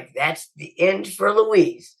that were like, that's the end for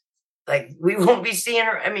Louise. Like, we won't be seeing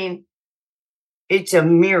her. I mean, it's a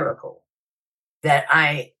miracle that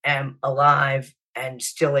I am alive and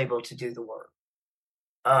still able to do the work.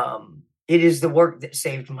 It is the work that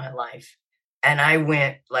saved my life. And I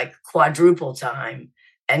went like quadruple time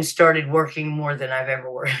and started working more than I've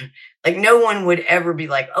ever worked. Like, no one would ever be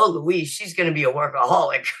like, oh, Louise, she's going to be a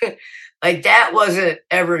workaholic. Like, that wasn't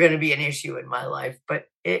ever going to be an issue in my life, but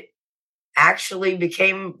it actually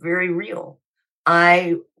became very real.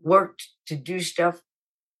 I worked to do stuff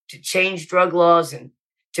to change drug laws and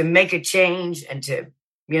to make a change and to,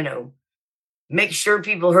 make sure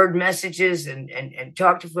people heard messages and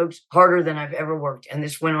talk to folks harder than I've ever worked. And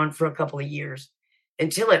this went on for a couple of years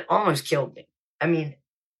until it almost killed me. I mean,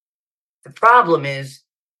 the problem is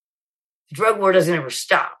the drug war doesn't ever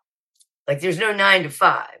stop. Like, there's no 9 to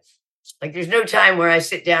 5. Like, there's no time where I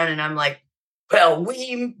sit down and I'm like, well,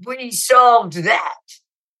 we solved that.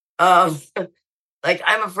 Like,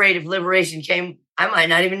 I'm afraid if liberation came, I might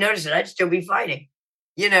not even notice it. I'd still be fighting.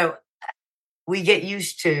 We get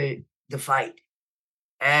used to the fight.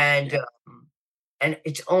 And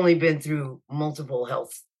it's only been through multiple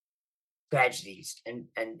health tragedies and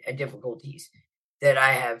difficulties that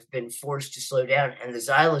I have been forced to slow down, and the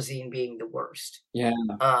xylazine being the worst. Yeah.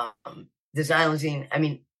 The xylazine, I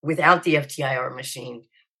mean, without the FTIR machine,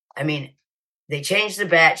 I mean, they changed the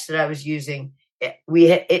batch that I was using.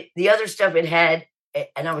 The other stuff it had,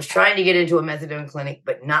 and I was trying to get into a methadone clinic,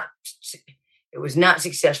 but it was not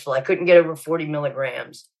successful. I couldn't get over 40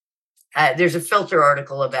 milligrams. There's a filter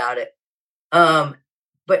article about it.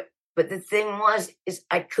 But the thing is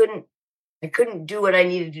I couldn't do what I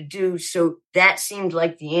needed to do. So that seemed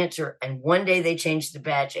like the answer. And one day they changed the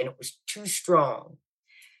batch and it was too strong.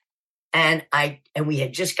 And we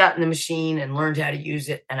had just gotten the machine and learned how to use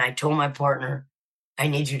it. And I told my partner, I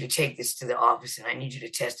need you to take this to the office and I need you to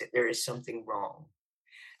test it. There is something wrong.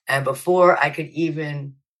 And before I could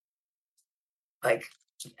even,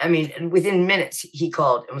 within minutes, he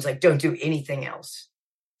called and was like, don't do anything else.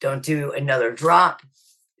 Don't do another drop.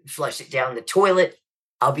 Flush it down the toilet.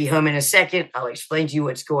 I'll be home in a second. I'll explain to you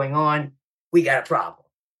what's going on. We got a problem.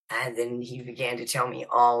 And then he began to tell me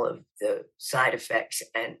all of the side effects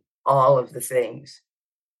and all of the things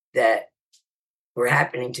that were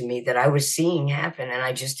happening to me that I was seeing happen, and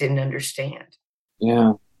I just didn't understand.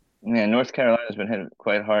 Yeah. Yeah, North Carolina's been hit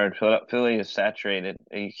quite hard. Philly is saturated.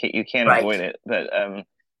 You can't Right. avoid it. But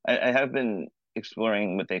I have been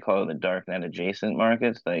exploring what they call the dark net adjacent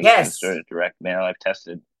markets, like Yes. sort of direct mail. I've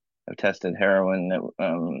tested heroin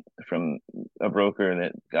that, from a broker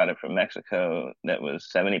that got it from Mexico that was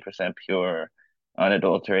 70% pure,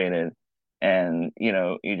 unadulterated, and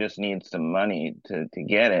you just need some money to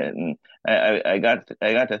get it. And I got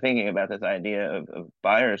to thinking about this idea of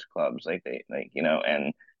buyers clubs,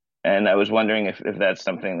 and I was wondering if that's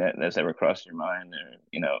something that's ever crossed your mind, or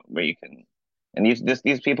where you can. And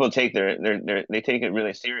these people take they take it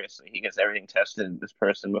really seriously. He gets everything tested, this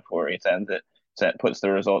person, before he sends it. Puts the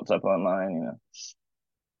results up online.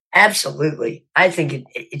 Absolutely. I think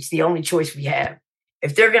it's the only choice we have.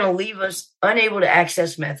 If they're going to leave us unable to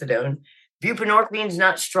access methadone, buprenorphine's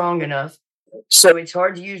not strong enough, so it's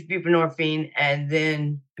hard to use buprenorphine, and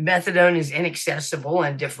then methadone is inaccessible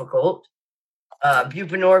and difficult.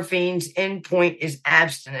 Buprenorphine's endpoint is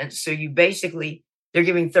abstinence, so they're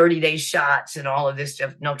giving 30-day shots and all of this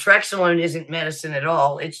stuff. Naltrexone isn't medicine at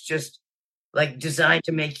all. It's just like designed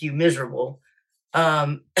to make you miserable,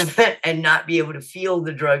 and not be able to feel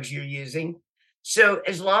the drugs you're using. So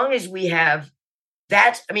as long as we have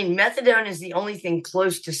that, I mean, methadone is the only thing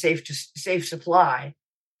close to safe supply,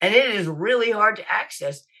 and it is really hard to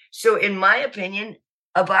access. So in my opinion,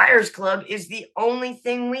 a buyer's club is the only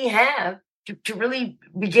thing we have to really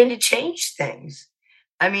begin to change things.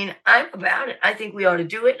 I mean, I'm about it. I think we ought to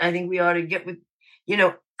do it. I think we ought to get with,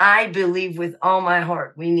 I believe with all my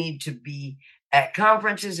heart, we need to be at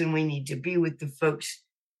conferences and we need to be with the folks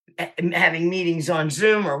having meetings on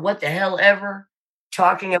Zoom or what the hell ever,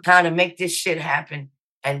 talking about how to make this shit happen.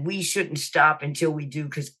 And we shouldn't stop until we do,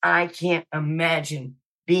 because I can't imagine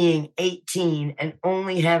being 18 and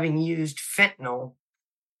only having used fentanyl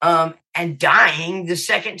and dying the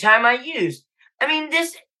second time I used. I mean,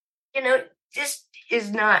 this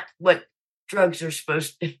is not what drugs are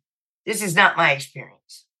supposed to. This is not my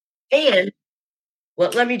experience. And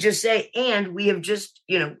well, let me just say, and we have just,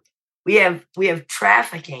 we have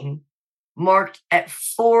trafficking marked at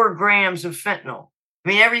 4 grams of fentanyl. I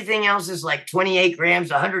mean, everything else is like 28 grams,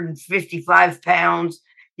 155 pounds,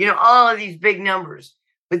 all of these big numbers.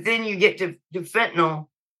 But then you get to fentanyl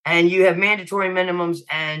and you have mandatory minimums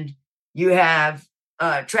and you have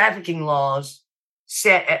trafficking laws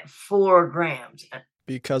set at 4 grams.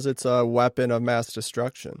 Because it's a weapon of mass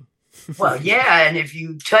destruction. Well, yeah, and if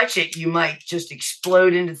you touch it, you might just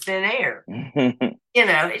explode into thin air.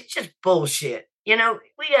 It's just bullshit. We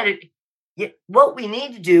got to. What we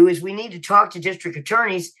need to do is we need to talk to district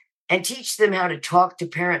attorneys and teach them how to talk to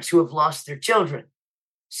parents who have lost their children,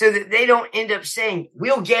 so that they don't end up saying,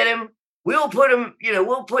 "We'll get him. We'll put him.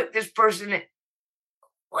 We'll put this person in."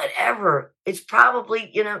 Whatever. It's probably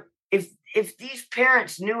if these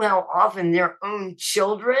parents knew how often their own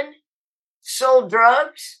children sold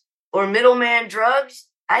drugs or middleman drugs,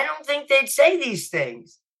 I don't think they'd say these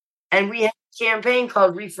things. And we have a campaign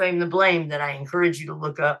called Reframe the Blame that I encourage you to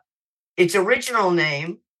look up. Its original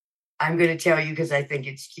name, I'm going to tell you because I think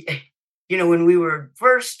it's, when we were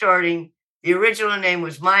first starting, the original name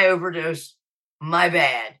was My Overdose, My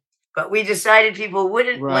Bad. But we decided people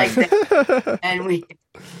wouldn't like that.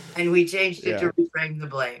 and we changed it to Reframe the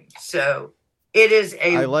Blame. So it is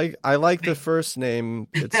I like the first name.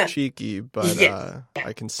 It's cheeky, but yeah.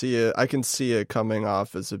 I can see it coming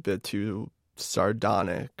off as a bit too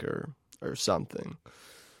sardonic or something.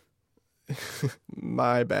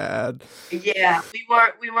 My bad. Yeah, we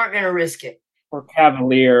weren't going to risk it. Or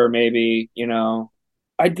cavalier, maybe.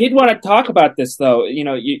 I did want to talk about this, though.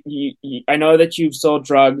 I know that you've sold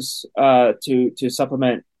drugs to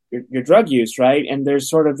supplement your drug use, right? And there's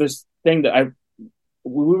sort of this thing that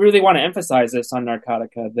we really want to emphasize this on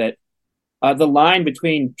Narcotica, that the line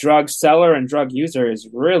between drug seller and drug user is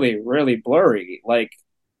really, really blurry.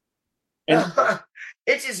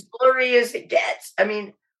 It's as blurry as it gets. I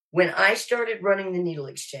mean, when I started running the needle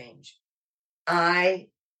exchange, I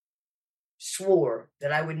swore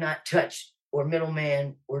that I would not touch or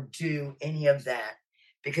middleman or do any of that,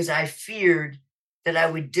 because I feared that I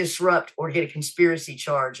would disrupt or get a conspiracy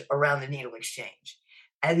charge around the needle exchange.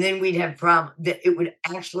 And then we'd have problems that it would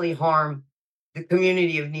actually harm the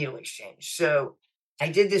community of needle exchange. So I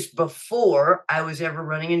did this before I was ever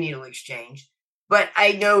running a needle exchange, but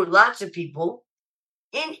I know lots of people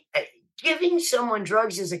in giving someone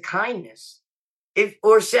drugs is a kindness.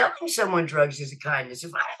 Or selling someone drugs is a kindness.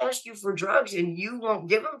 If I ask you for drugs and you won't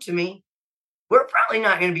give them to me, we're probably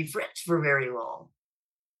not going to be friends for very long.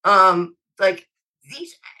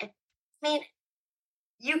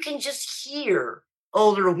 You can just hear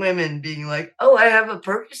older women being like, "Oh, I have a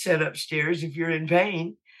Percocet upstairs if you're in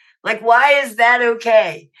pain." Like, why is that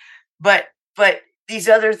okay? But these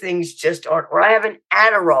other things just aren't. Or I have an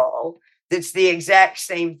Adderall that's the exact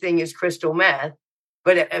same thing as crystal meth.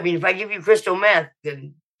 But I mean, if I give you crystal meth,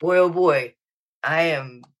 then boy, oh boy, I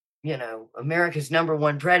am, America's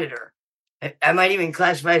 #1 predator. I might even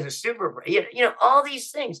classify as a super, all these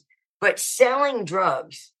things. But selling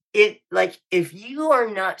drugs, if you are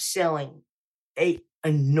not selling an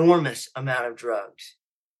enormous amount of drugs,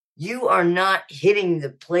 you are not hitting the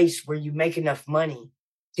place where you make enough money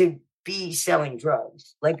to be selling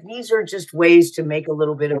drugs. Like, these are just ways to make a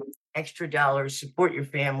little bit of extra dollars, support your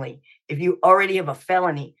family. If you already have a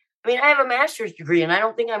felony, I mean, I have a master's degree and I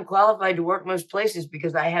don't think I'm qualified to work most places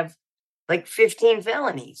because I have like 15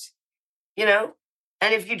 felonies, and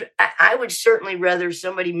I would certainly rather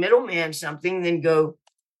somebody middleman something than go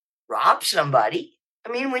rob somebody.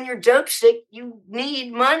 I mean, when you're dope sick, you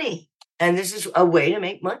need money, and this is a way to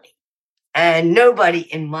make money. And nobody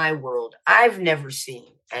in my world, I've never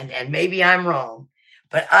seen, and maybe I'm wrong,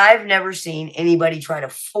 But I've never seen anybody try to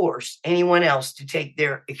force anyone else to take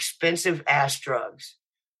their expensive ass drugs.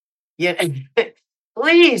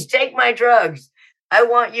 Please take my drugs. I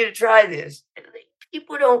want you to try this.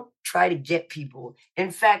 People don't try to get people.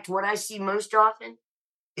 In fact, what I see most often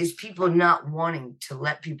is people not wanting to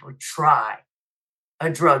let people try a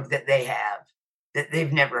drug that they have that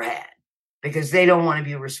they've never had because they don't want to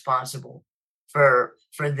be responsible for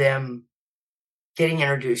them getting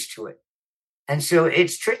introduced to it. And so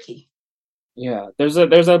it's tricky. Yeah, there's a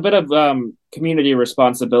bit of community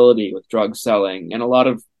responsibility with drug selling, and a lot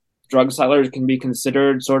of drug sellers can be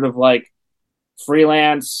considered sort of like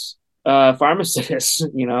freelance pharmacists.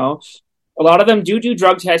 A lot of them do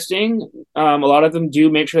drug testing. A lot of them do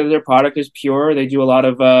make sure that their product is pure. They do a lot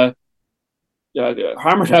of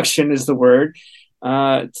harm reduction is the word.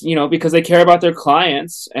 Because they care about their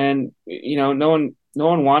clients, and no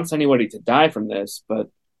one wants anybody to die from this. But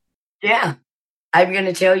yeah, I'm going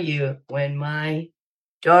to tell you, when my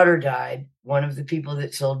daughter died, one of the people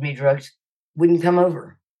that sold me drugs wouldn't come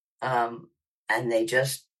over, and they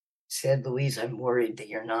just said, "Louise, I'm worried that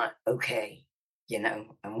you're not okay.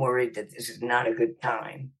 I'm worried that this is not a good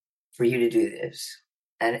time for you to do this."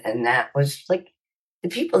 And that was like, the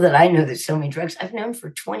people that I know that sell me drugs, I've known for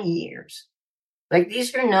 20 years. Like,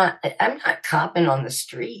 I'm not copping on the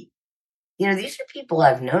street. These are people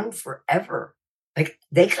I've known forever. Like,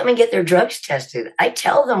 they come and get their drugs tested. I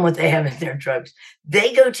tell them what they have in their drugs.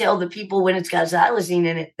 They go tell the people when it's got xylazine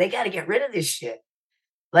in it, they got to get rid of this shit.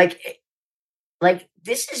 Like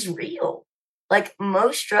this is real. Like,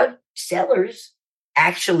 most drug sellers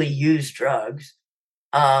actually use drugs.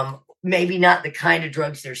 Maybe not the kind of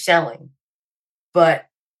drugs they're selling, but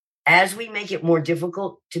as we make it more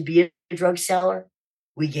difficult to be a drug seller,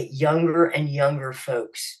 we get younger and younger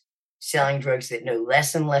folks selling drugs that know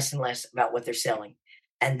less and less and less about what they're selling.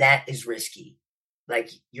 And that is risky. Like,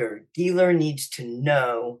 your dealer needs to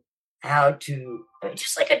know how to,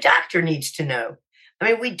 just like a doctor needs to know.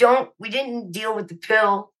 I mean, we didn't deal with the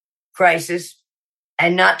pill crisis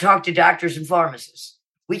and not talk to doctors and pharmacists.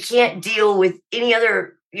 We can't deal with any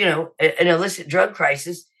other, an illicit drug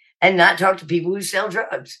crisis and not talk to people who sell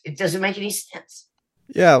drugs. It doesn't make any sense.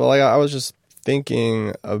 Yeah, well, I was just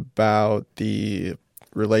thinking about the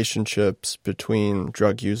relationships between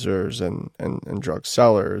drug users and drug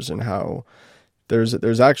sellers, and how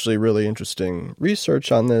there's actually really interesting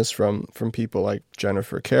research on this from people like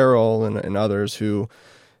Jennifer Carroll and others who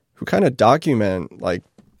kind of document, like,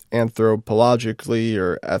 anthropologically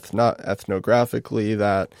or ethnographically,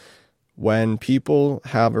 that when people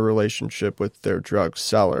have a relationship with their drug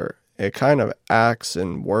seller, it kind of acts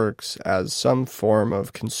and works as some form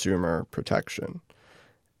of consumer protection.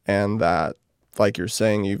 And that, like you're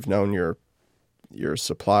saying, you've known your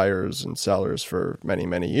suppliers and sellers for many,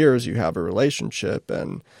 many years. You have a relationship,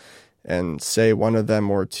 and say one of them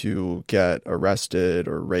were to get arrested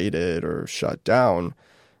or raided or shut down,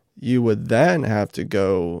 you would then have to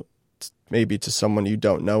go maybe to someone you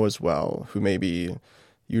don't know as well, who maybe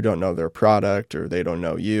you don't know their product or they don't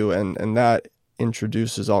know you. And that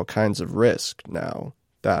introduces all kinds of risk now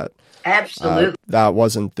that absolutely that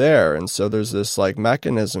wasn't there. And so there's this like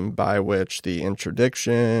mechanism by which the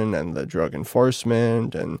interdiction and the drug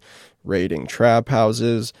enforcement and raiding trap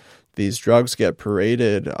houses, these drugs get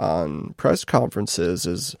paraded on press conferences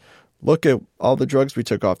as, look at all the drugs we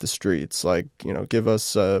took off the streets. Like, give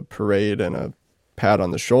us a parade and a pat on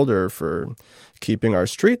the shoulder for keeping our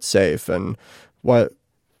streets safe. And what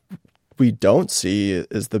we don't see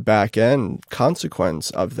is the back end consequence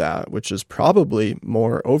of that, which is probably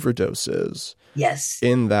more overdoses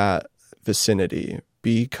in that vicinity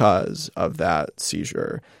because of that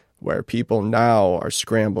seizure, where people now are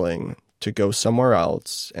scrambling to go somewhere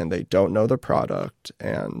else and they don't know the product,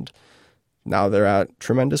 and now they're at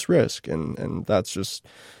tremendous risk. And that's just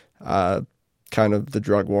kind of the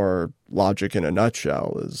drug war logic in a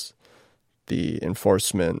nutshell, is the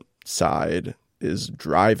enforcement side is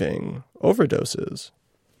driving overdoses.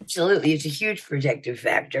 Absolutely. It's a huge protective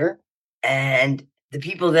factor. And the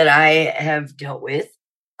people that I have dealt with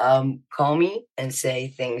call me and say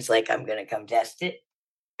things like, "I'm going to come test it.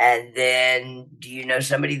 And then, do you know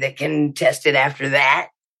somebody that can test it after that?"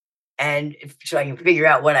 And so I can figure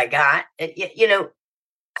out what I got. And,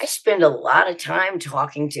 I spend a lot of time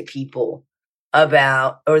talking to people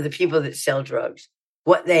about, or the people that sell drugs,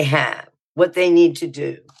 what they have, what they need to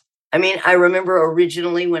do. I mean, I remember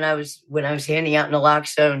originally when I was handing out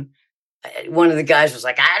naloxone, one of the guys was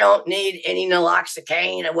like, "I don't need any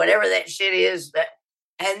naloxone or whatever that shit is."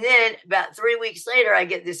 And then about 3 weeks later, I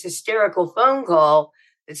get this hysterical phone call.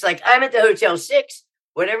 It's like, "I'm at the Hotel 6.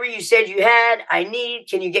 Whatever you said you had, I need.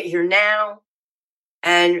 Can you get here now?"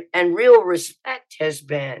 and real respect has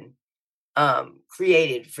been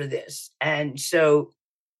created for this. And so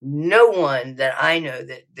no one that I know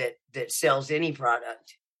that sells any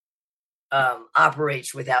product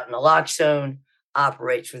operates without naloxone,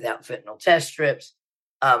 operates without fentanyl test strips.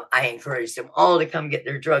 I encourage them all to come get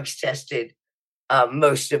their drugs tested.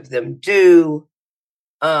 Most of them do.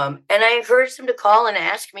 And I encourage them to call and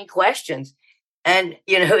ask me questions. And,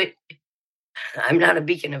 I'm not a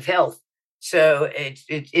beacon of health. So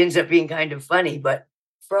it ends up being kind of funny. But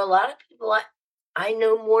for a lot of people, I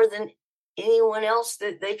know more than anyone else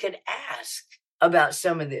that they could ask about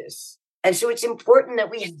some of this. And so it's important that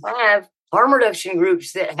we have harm reduction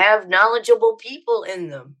groups that have knowledgeable people in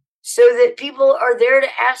them so that people are there to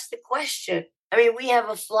ask the question. I mean, we have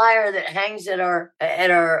a flyer that hangs at our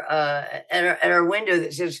window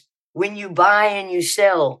that says, "When you buy and you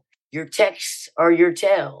sell, your texts are your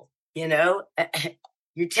tell."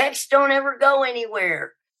 Your texts don't ever go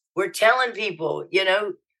anywhere. We're telling people,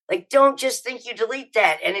 don't just think you delete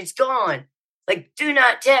that and it's gone. Do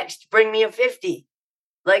not text, bring me a 50.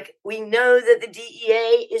 We know that the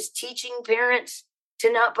DEA is teaching parents to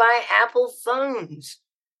not buy Apple phones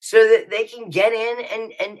so that they can get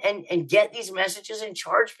in and get these messages and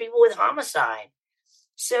charge people with homicide.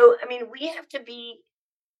 So, I mean, we have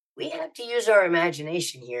to use our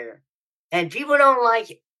imagination here. And people don't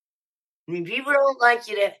like it. I mean, people don't like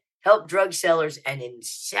you to help drug sellers. And in the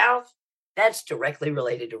South, that's directly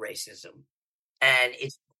related to racism. And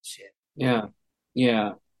it's bullshit. Yeah.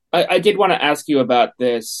 Yeah. I did want to ask you about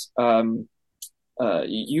this. You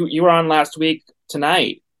were on last week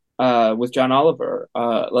tonight with John Oliver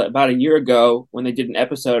about a year ago when they did an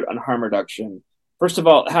episode on harm reduction. First of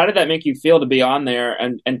all, how did that make you feel to be on there?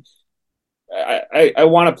 And I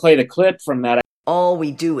want to play the clip from that. All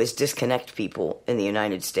we do is disconnect people in the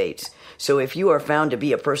United States. So if you are found to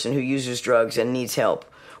be a person who uses drugs and needs help,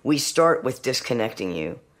 we start with disconnecting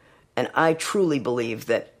you. And I truly believe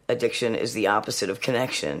that addiction is the opposite of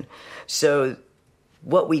connection. So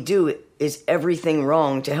what we do is everything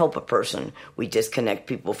wrong to help a person. We disconnect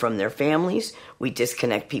people from their families. We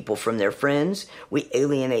disconnect people from their friends. We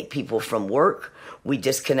alienate people from work. We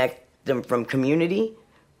disconnect them from community.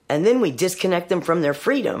 And then we disconnect them from their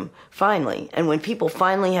freedom, finally. And when people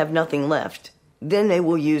finally have nothing left, then they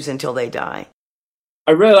will use until they die.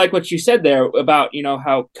 I really like what you said there about,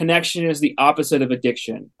 how connection is the opposite of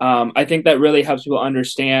addiction. I think that really helps people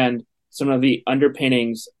understand some of the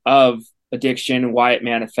underpinnings of addiction and why it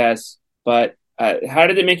manifests. But how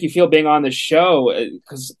did it make you feel being on the show?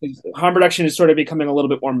 Because harm reduction is sort of becoming a little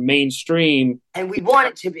bit more mainstream. And we want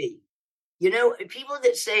it to be. People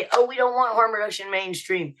that say, "Oh, we don't want harm reduction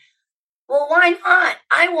mainstream." Well, why not?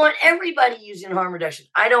 I want everybody using harm reduction.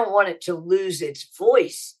 I don't want it to lose its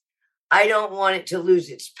voice. I don't want it to lose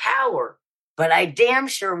its power. But I damn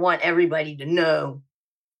sure want everybody to know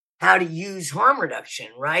how to use harm reduction,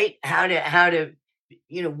 right? How to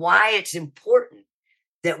why it's important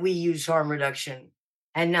that we use harm reduction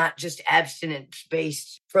and not just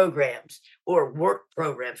abstinence-based programs or work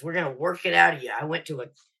programs. We're going to work it out of you. I went to a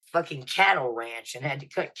fucking cattle ranch and had to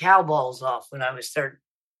cut cow balls off when I was 30.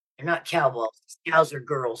 They're not cow balls. Cows are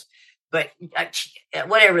girls, but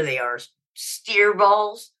whatever they are, steer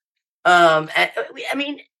balls. And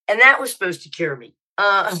that was supposed to cure me.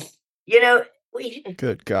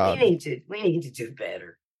 Good God. We need to do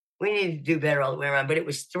better. We need to do better all the way around. But it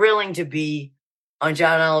was thrilling to be on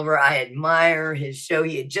John Oliver. I admire his show.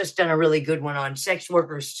 He had just done a really good one on sex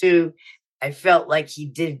workers too. I felt like he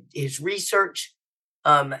did his research.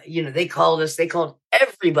 They called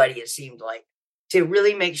everybody, it seemed like, to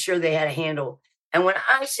really make sure they had a handle. And when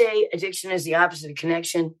I say addiction is the opposite of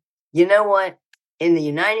connection, you know what? In the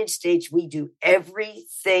United States, we do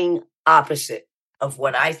everything opposite of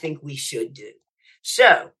what I think we should do.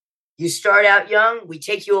 So you start out young, we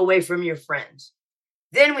take you away from your friends.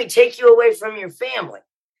 Then we take you away from your family.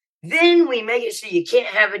 Then we make it so you can't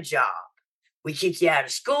have a job. We kick you out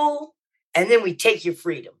of school, and then we take your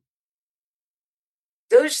freedom.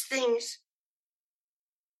 Those things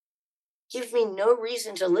give me no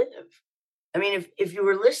reason to live. I mean, if you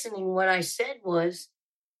were listening, what I said was,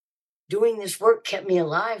 doing this work kept me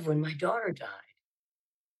alive when my daughter died.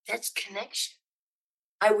 That's connection.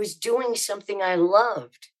 I was doing something I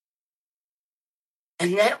loved.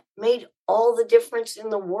 And that made all the difference in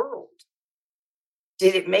the world.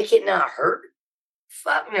 Did it make it not hurt?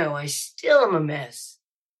 Fuck no, I still am a mess.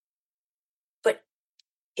 But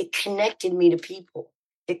it connected me to people.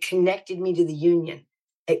 It connected me to the union.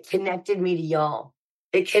 It connected me to y'all.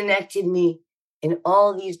 It connected me in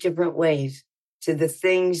all these different ways to the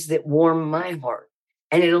things that warm my heart.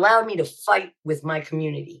 And it allowed me to fight with my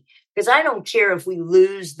community. Because I don't care if we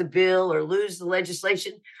lose the bill or lose the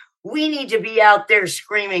legislation. We need to be out there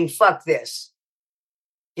screaming, fuck this.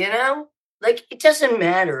 You know? Like, it doesn't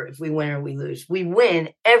matter if we win or we lose. We win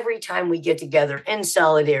every time we get together in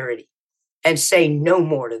solidarity and say no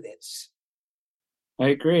more to this. I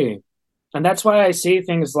agree. And that's why I see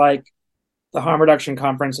things like the harm reduction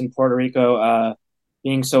conference in Puerto Rico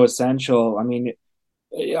being so essential. I mean,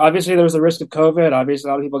 obviously there was the risk of COVID. Obviously,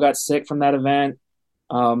 a lot of people got sick from that event.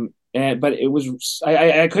 But it was,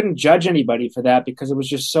 I couldn't judge anybody for that because it was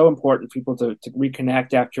just so important for people to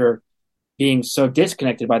reconnect after being so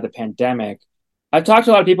disconnected by the pandemic. I've talked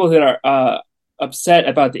to a lot of people that are upset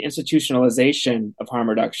about the institutionalization of harm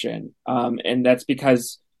reduction. And that's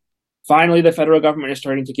because finally the federal government is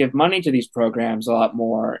starting to give money to these programs a lot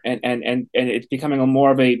more, and it's becoming a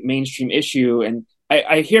more of a mainstream issue. And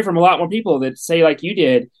I hear from a lot more people that say, like you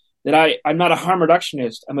did, that I'm not a harm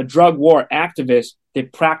reductionist. I'm a drug war activist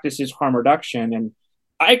that practices harm reduction. And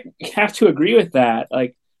I have to agree with that.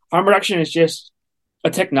 Like, harm reduction is just a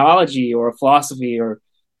technology or a philosophy or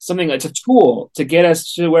something that's a tool to get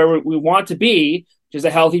us to where we want to be, which is a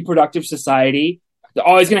healthy, productive society. They're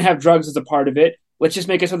always going to have drugs as a part of it. Let's just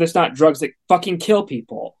make it so there's not drugs that fucking kill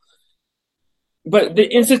people. But the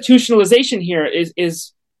institutionalization here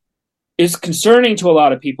is concerning to a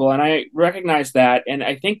lot of people, and I recognize that. And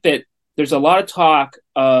I think that there's a lot of talk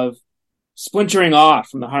of splintering off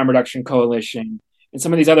from the Harm Reduction Coalition and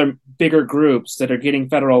some of these other bigger groups that are getting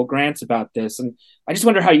federal grants about this. And I just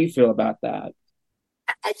wonder how you feel about that.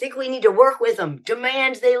 I think we need to work with them,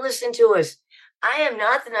 demand they listen to us. I am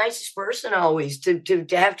not the nicest person always to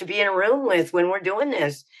have to be in a room with when we're doing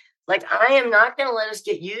this. Like, I am not going to let us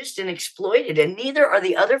get used and exploited, and neither are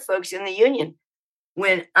the other folks in the union.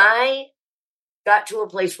 When I got to a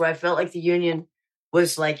place where I felt like the union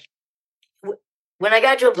was like, when I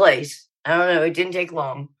got to a place, I don't know, it didn't take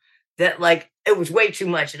long, that like it was way too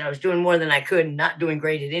much and I was doing more than I could and not doing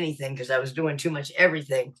great at anything because I was doing too much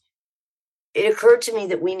everything. It occurred to me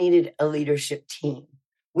that we needed a leadership team.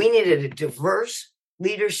 We needed a diverse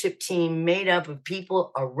leadership team made up of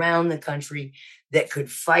people around the country that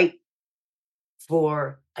could fight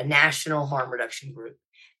for a national harm reduction group.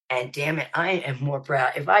 And damn it, I am more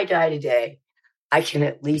proud. If I die today, I can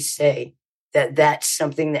at least say that that's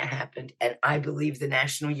something that happened. And I believe the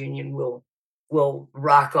National Union will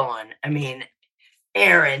rock on. I mean,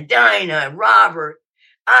 Aaron, Dinah, Robert,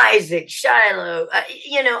 Isaac, Shiloh,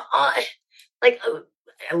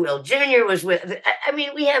 Will Jr. was with, I mean,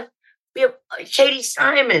 we have Katie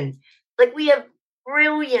Simon, like we have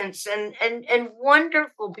brilliance and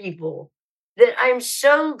wonderful people that I'm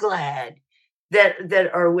so glad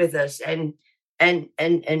that are with us and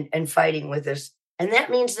fighting with us. And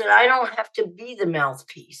that means that I don't have to be the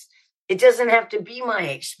mouthpiece. It doesn't have to be my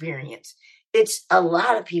experience. It's a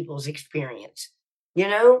lot of people's experience. You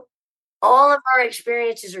know, all of our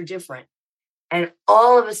experiences are different. And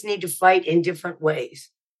all of us need to fight in different ways.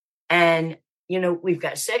 And, you know, we've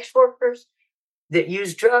got sex workers that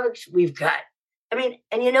use drugs.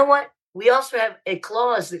 And you know what? We also have a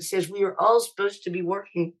clause that says we are all supposed to be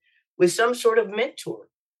working with some sort of mentor.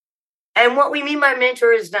 And what we mean by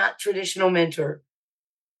mentor is not traditional mentor.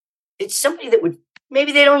 It's somebody that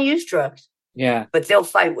maybe they don't use drugs. Yeah. But they'll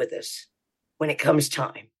fight with us when it comes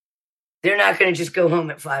time. They're not going to just go home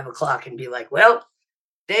at 5:00 and be like, well,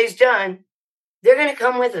 day's done. They're going to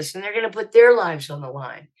come with us and they're going to put their lives on the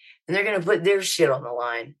line and they're going to put their shit on the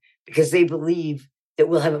line because they believe that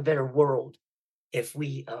we'll have a better world if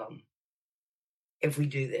we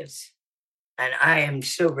do this. And I am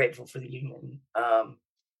so grateful for the union.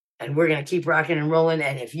 And we're going to keep rocking and rolling.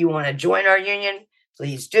 And if you want to join our union,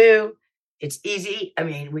 please do. It's easy. I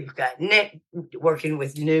mean, we've got Nick working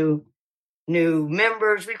with new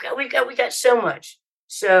members. We got so much.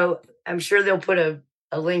 So I'm sure they'll put a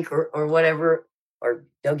link or whatever, or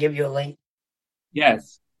they'll give you a link.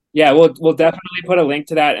 Yes. Yeah, we'll definitely put a link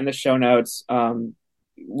to that in the show notes.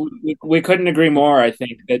 We couldn't agree more. I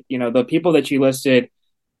think that, you know, the people that you listed,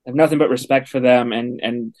 have nothing but respect for them,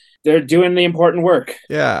 and they're doing the important work.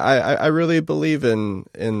 Yeah, I really believe in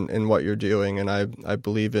what you're doing, and I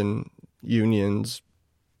believe in unions,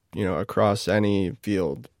 you know, across any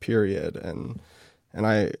field, period. And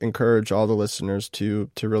I encourage all the listeners to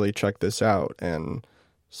really check this out and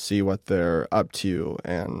see what they're up to.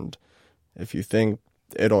 And if you think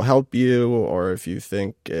it'll help you, or if you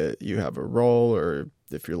think you have a role, or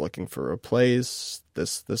if you're looking for a place,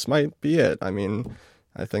 this might be it. I mean,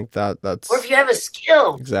 I think that's... Or if you have a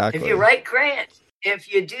skill. Exactly. If you write grants,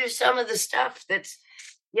 if you do some of the stuff that's,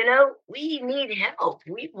 you know, we need help.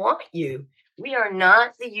 We want you. We are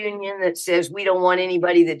not the union that says we don't want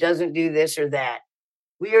anybody that doesn't do this or that.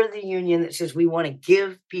 We are the union that says we want to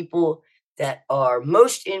give people that are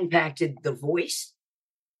most impacted the voice,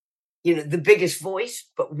 the biggest voice,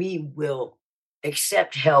 but we will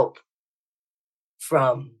accept help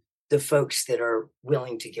from the folks that are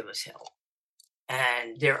willing to give us help.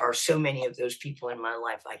 And there are so many of those people in my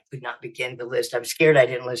life, I could not begin to list. I'm scared I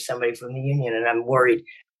didn't list somebody from the union, and I'm worried.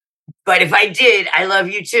 But if I did, I love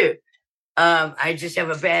you too. I just have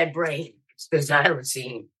a bad brain. It's the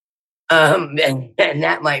xylazine. And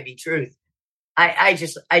that might be truth. I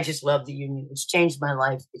just love the union. It's changed my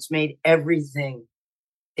life. It's made everything.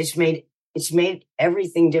 It's made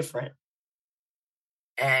everything different.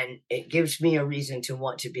 And it gives me a reason to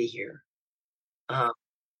want to be here.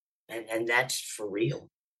 And that's for real.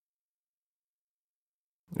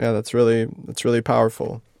 Yeah, that's really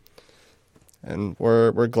powerful. And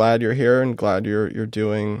we're glad you're here and glad you're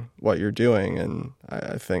doing what you're doing. And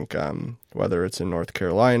I think whether it's in North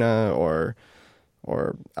Carolina or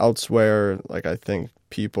elsewhere, like, I think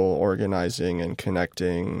people organizing and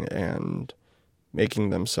connecting and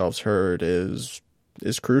making themselves heard is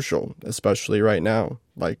crucial, especially right now,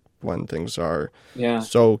 like when things are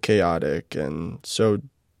so chaotic and so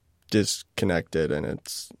disconnected, and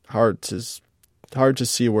it's hard to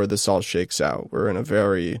see where this all shakes out. We're in a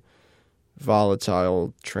very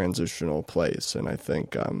volatile transitional place, and I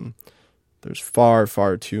think there's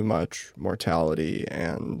far too much mortality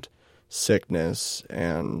and sickness,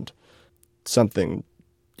 and something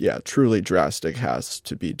truly drastic has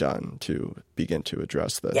to be done to begin to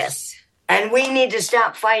address this. Yes, and we need to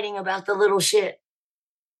stop fighting about the little shit.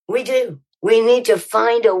 We do. We need to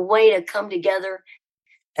find a way to come together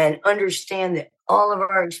and understand that all of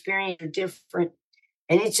our experiences are different,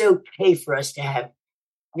 and it's okay for us to have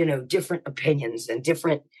different opinions and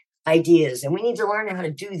different ideas. And we need to learn how to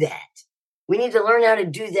do that. We need to learn how to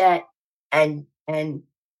do that. And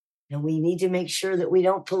we need to make sure that we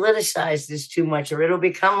don't politicize this too much, or it'll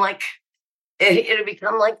become like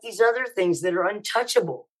these other things that are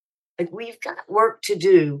untouchable. Like, we've got work to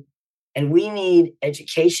do, and we need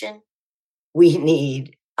education. We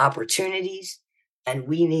need opportunities, and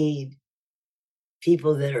we need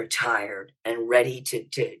people that are tired and ready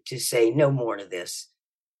to say no more to this.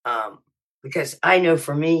 Because I know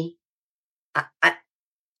for me, I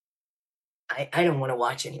don't want to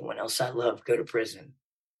watch anyone else I love go to prison.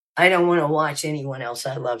 I don't want to watch anyone else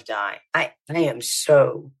I love die. I am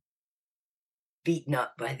so beaten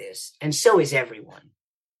up by this, and so is everyone.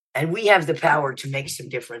 And we have the power to make some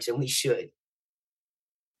difference, and we should.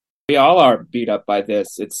 We all are beat up by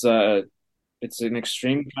this. It's an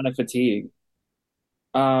extreme kind of fatigue.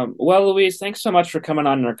 Well, Louise, thanks so much for coming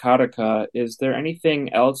on Narcotica. Is there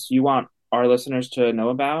anything else you want our listeners to know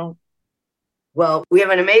about? Well, we have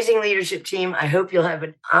an amazing leadership team. I hope you'll have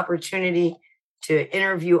an opportunity to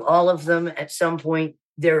interview all of them at some point.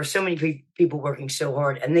 There are so many people working so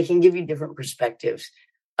hard, and they can give you different perspectives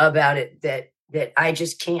about it that I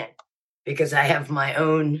just can't, because I have my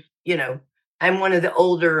own, I'm one of the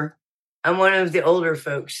older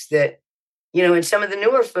folks that, and some of the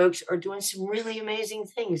newer folks are doing some really amazing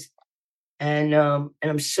things. And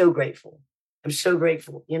I'm so grateful. I'm so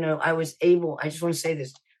grateful. I just want to say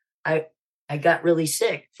this. I got really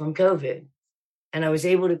sick from COVID, and I was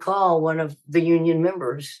able to call one of the union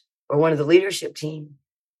members or one of the leadership team,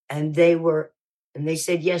 and they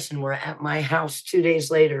said yes, and were at my house 2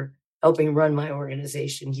 days later helping run my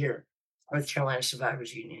organization here, North Carolina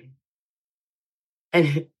Survivors Union.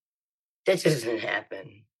 And that doesn't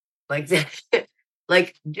happen like that.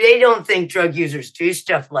 Like, they don't think drug users do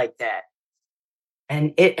stuff like that.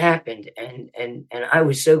 And it happened. And I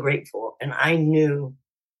was so grateful. And I knew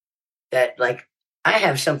that, like, I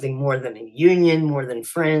have something more than a union, more than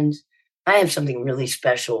friends. I have something really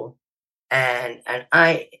special. And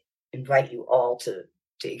I invite you all to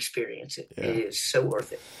experience it. Yeah. It is so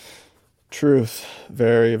worth it. Truth.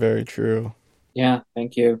 Very, very true. Yeah,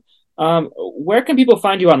 thank you. Where can people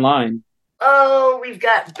find you online? Oh, we've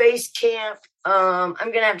got Basecamp. I'm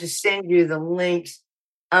going to have to send you the links.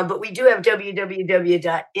 But we do have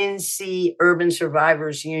www.NC Urban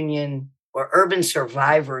Survivors Union or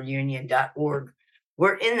urbansurvivorunion.org.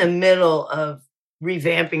 We're in the middle of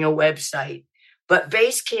revamping a website, but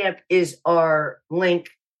Basecamp is our link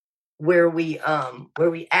where we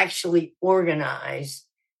actually organize.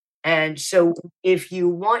 And so if you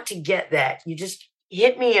want to get that, you just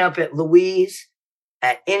hit me up at Louise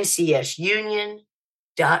at NCSunion.org.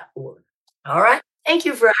 All right. Thank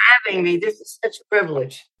you for having me. This is such a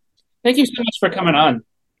privilege. Thank you so much for coming on.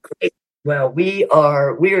 Great. Well, we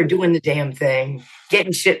are doing the damn thing,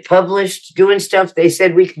 getting shit published, doing stuff they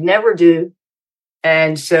said we could never do.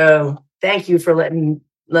 And so thank you for letting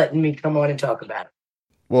me come on and talk about it.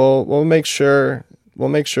 we'll make sure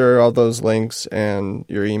all those links and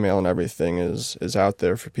your email and everything is out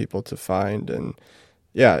there for people to find. And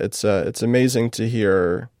yeah, it's amazing to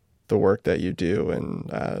hear the work that you do,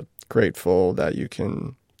 and grateful that you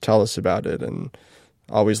can tell us about it, and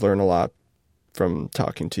always learn a lot from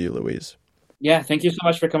talking to you, Louise. Yeah, thank you so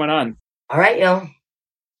much for coming on. All right, y'all.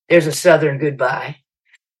 There's a Southern goodbye.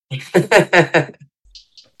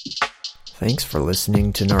 Thanks for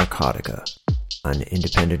listening to Narcotica, an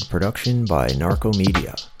independent production by Narco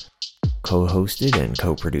Media. Co-hosted and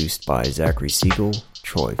co-produced by Zachary Siegel,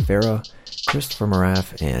 Troy Farah, Christopher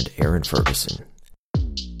Moraff, and Aaron Ferguson.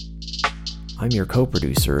 I'm your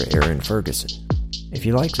co-producer, Aaron Ferguson. If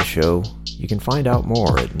you like the show, you can find out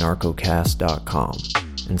more at narcocast.com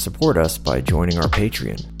and support us by joining our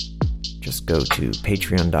Patreon. Just go to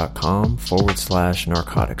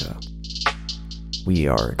patreon.com/narcotica. We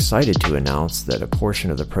are excited to announce that a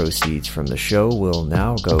portion of the proceeds from the show will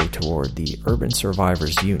now go toward the Urban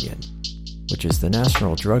Survivors Union, which is the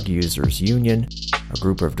National Drug Users Union, a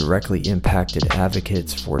group of directly impacted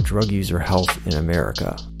advocates for drug user health in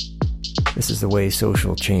America. This is the way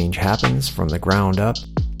social change happens from the ground up,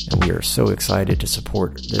 and we are so excited to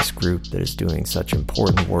support this group that is doing such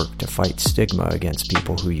important work to fight stigma against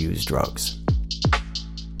people who use drugs.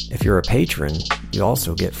 If you're a patron, you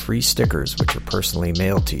also get free stickers which are personally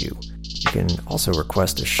mailed to you. You can also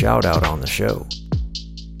request a shout out on the show.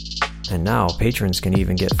 And now patrons can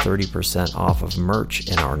even get 30% off of merch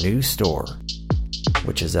in our new store,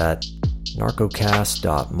 which is at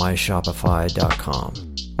narcocast.myshopify.com.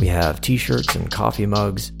 We have t-shirts and coffee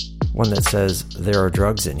mugs, one that says "There are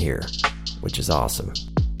drugs in here," which is awesome.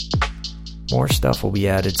 More stuff will be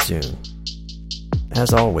added soon.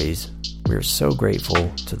 As always, we're so grateful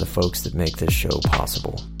to the folks that make this show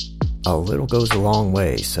possible. A little goes a long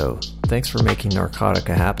way, so thanks for making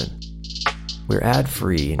Narcotica happen. We're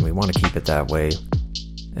ad-free and we want to keep it that way.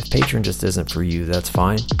 If Patreon just isn't for you, that's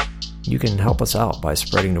fine. You can help us out by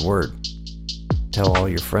spreading the word. Tell all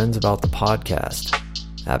your friends about the podcast,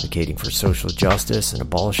 advocating for social justice and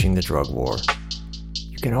abolishing the drug war.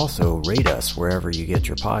 You can also rate us wherever you get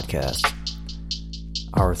your podcasts.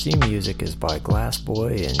 Our theme music is by Glass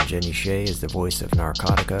Boy, and Jenny Shea is the voice of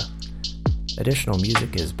Narcotica. Additional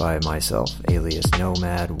music is by myself, alias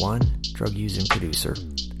Nomad1, drug-using producer.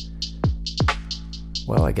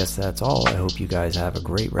 Well, I guess that's all. I hope you guys have a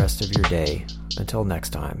great rest of your day. Until next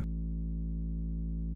time.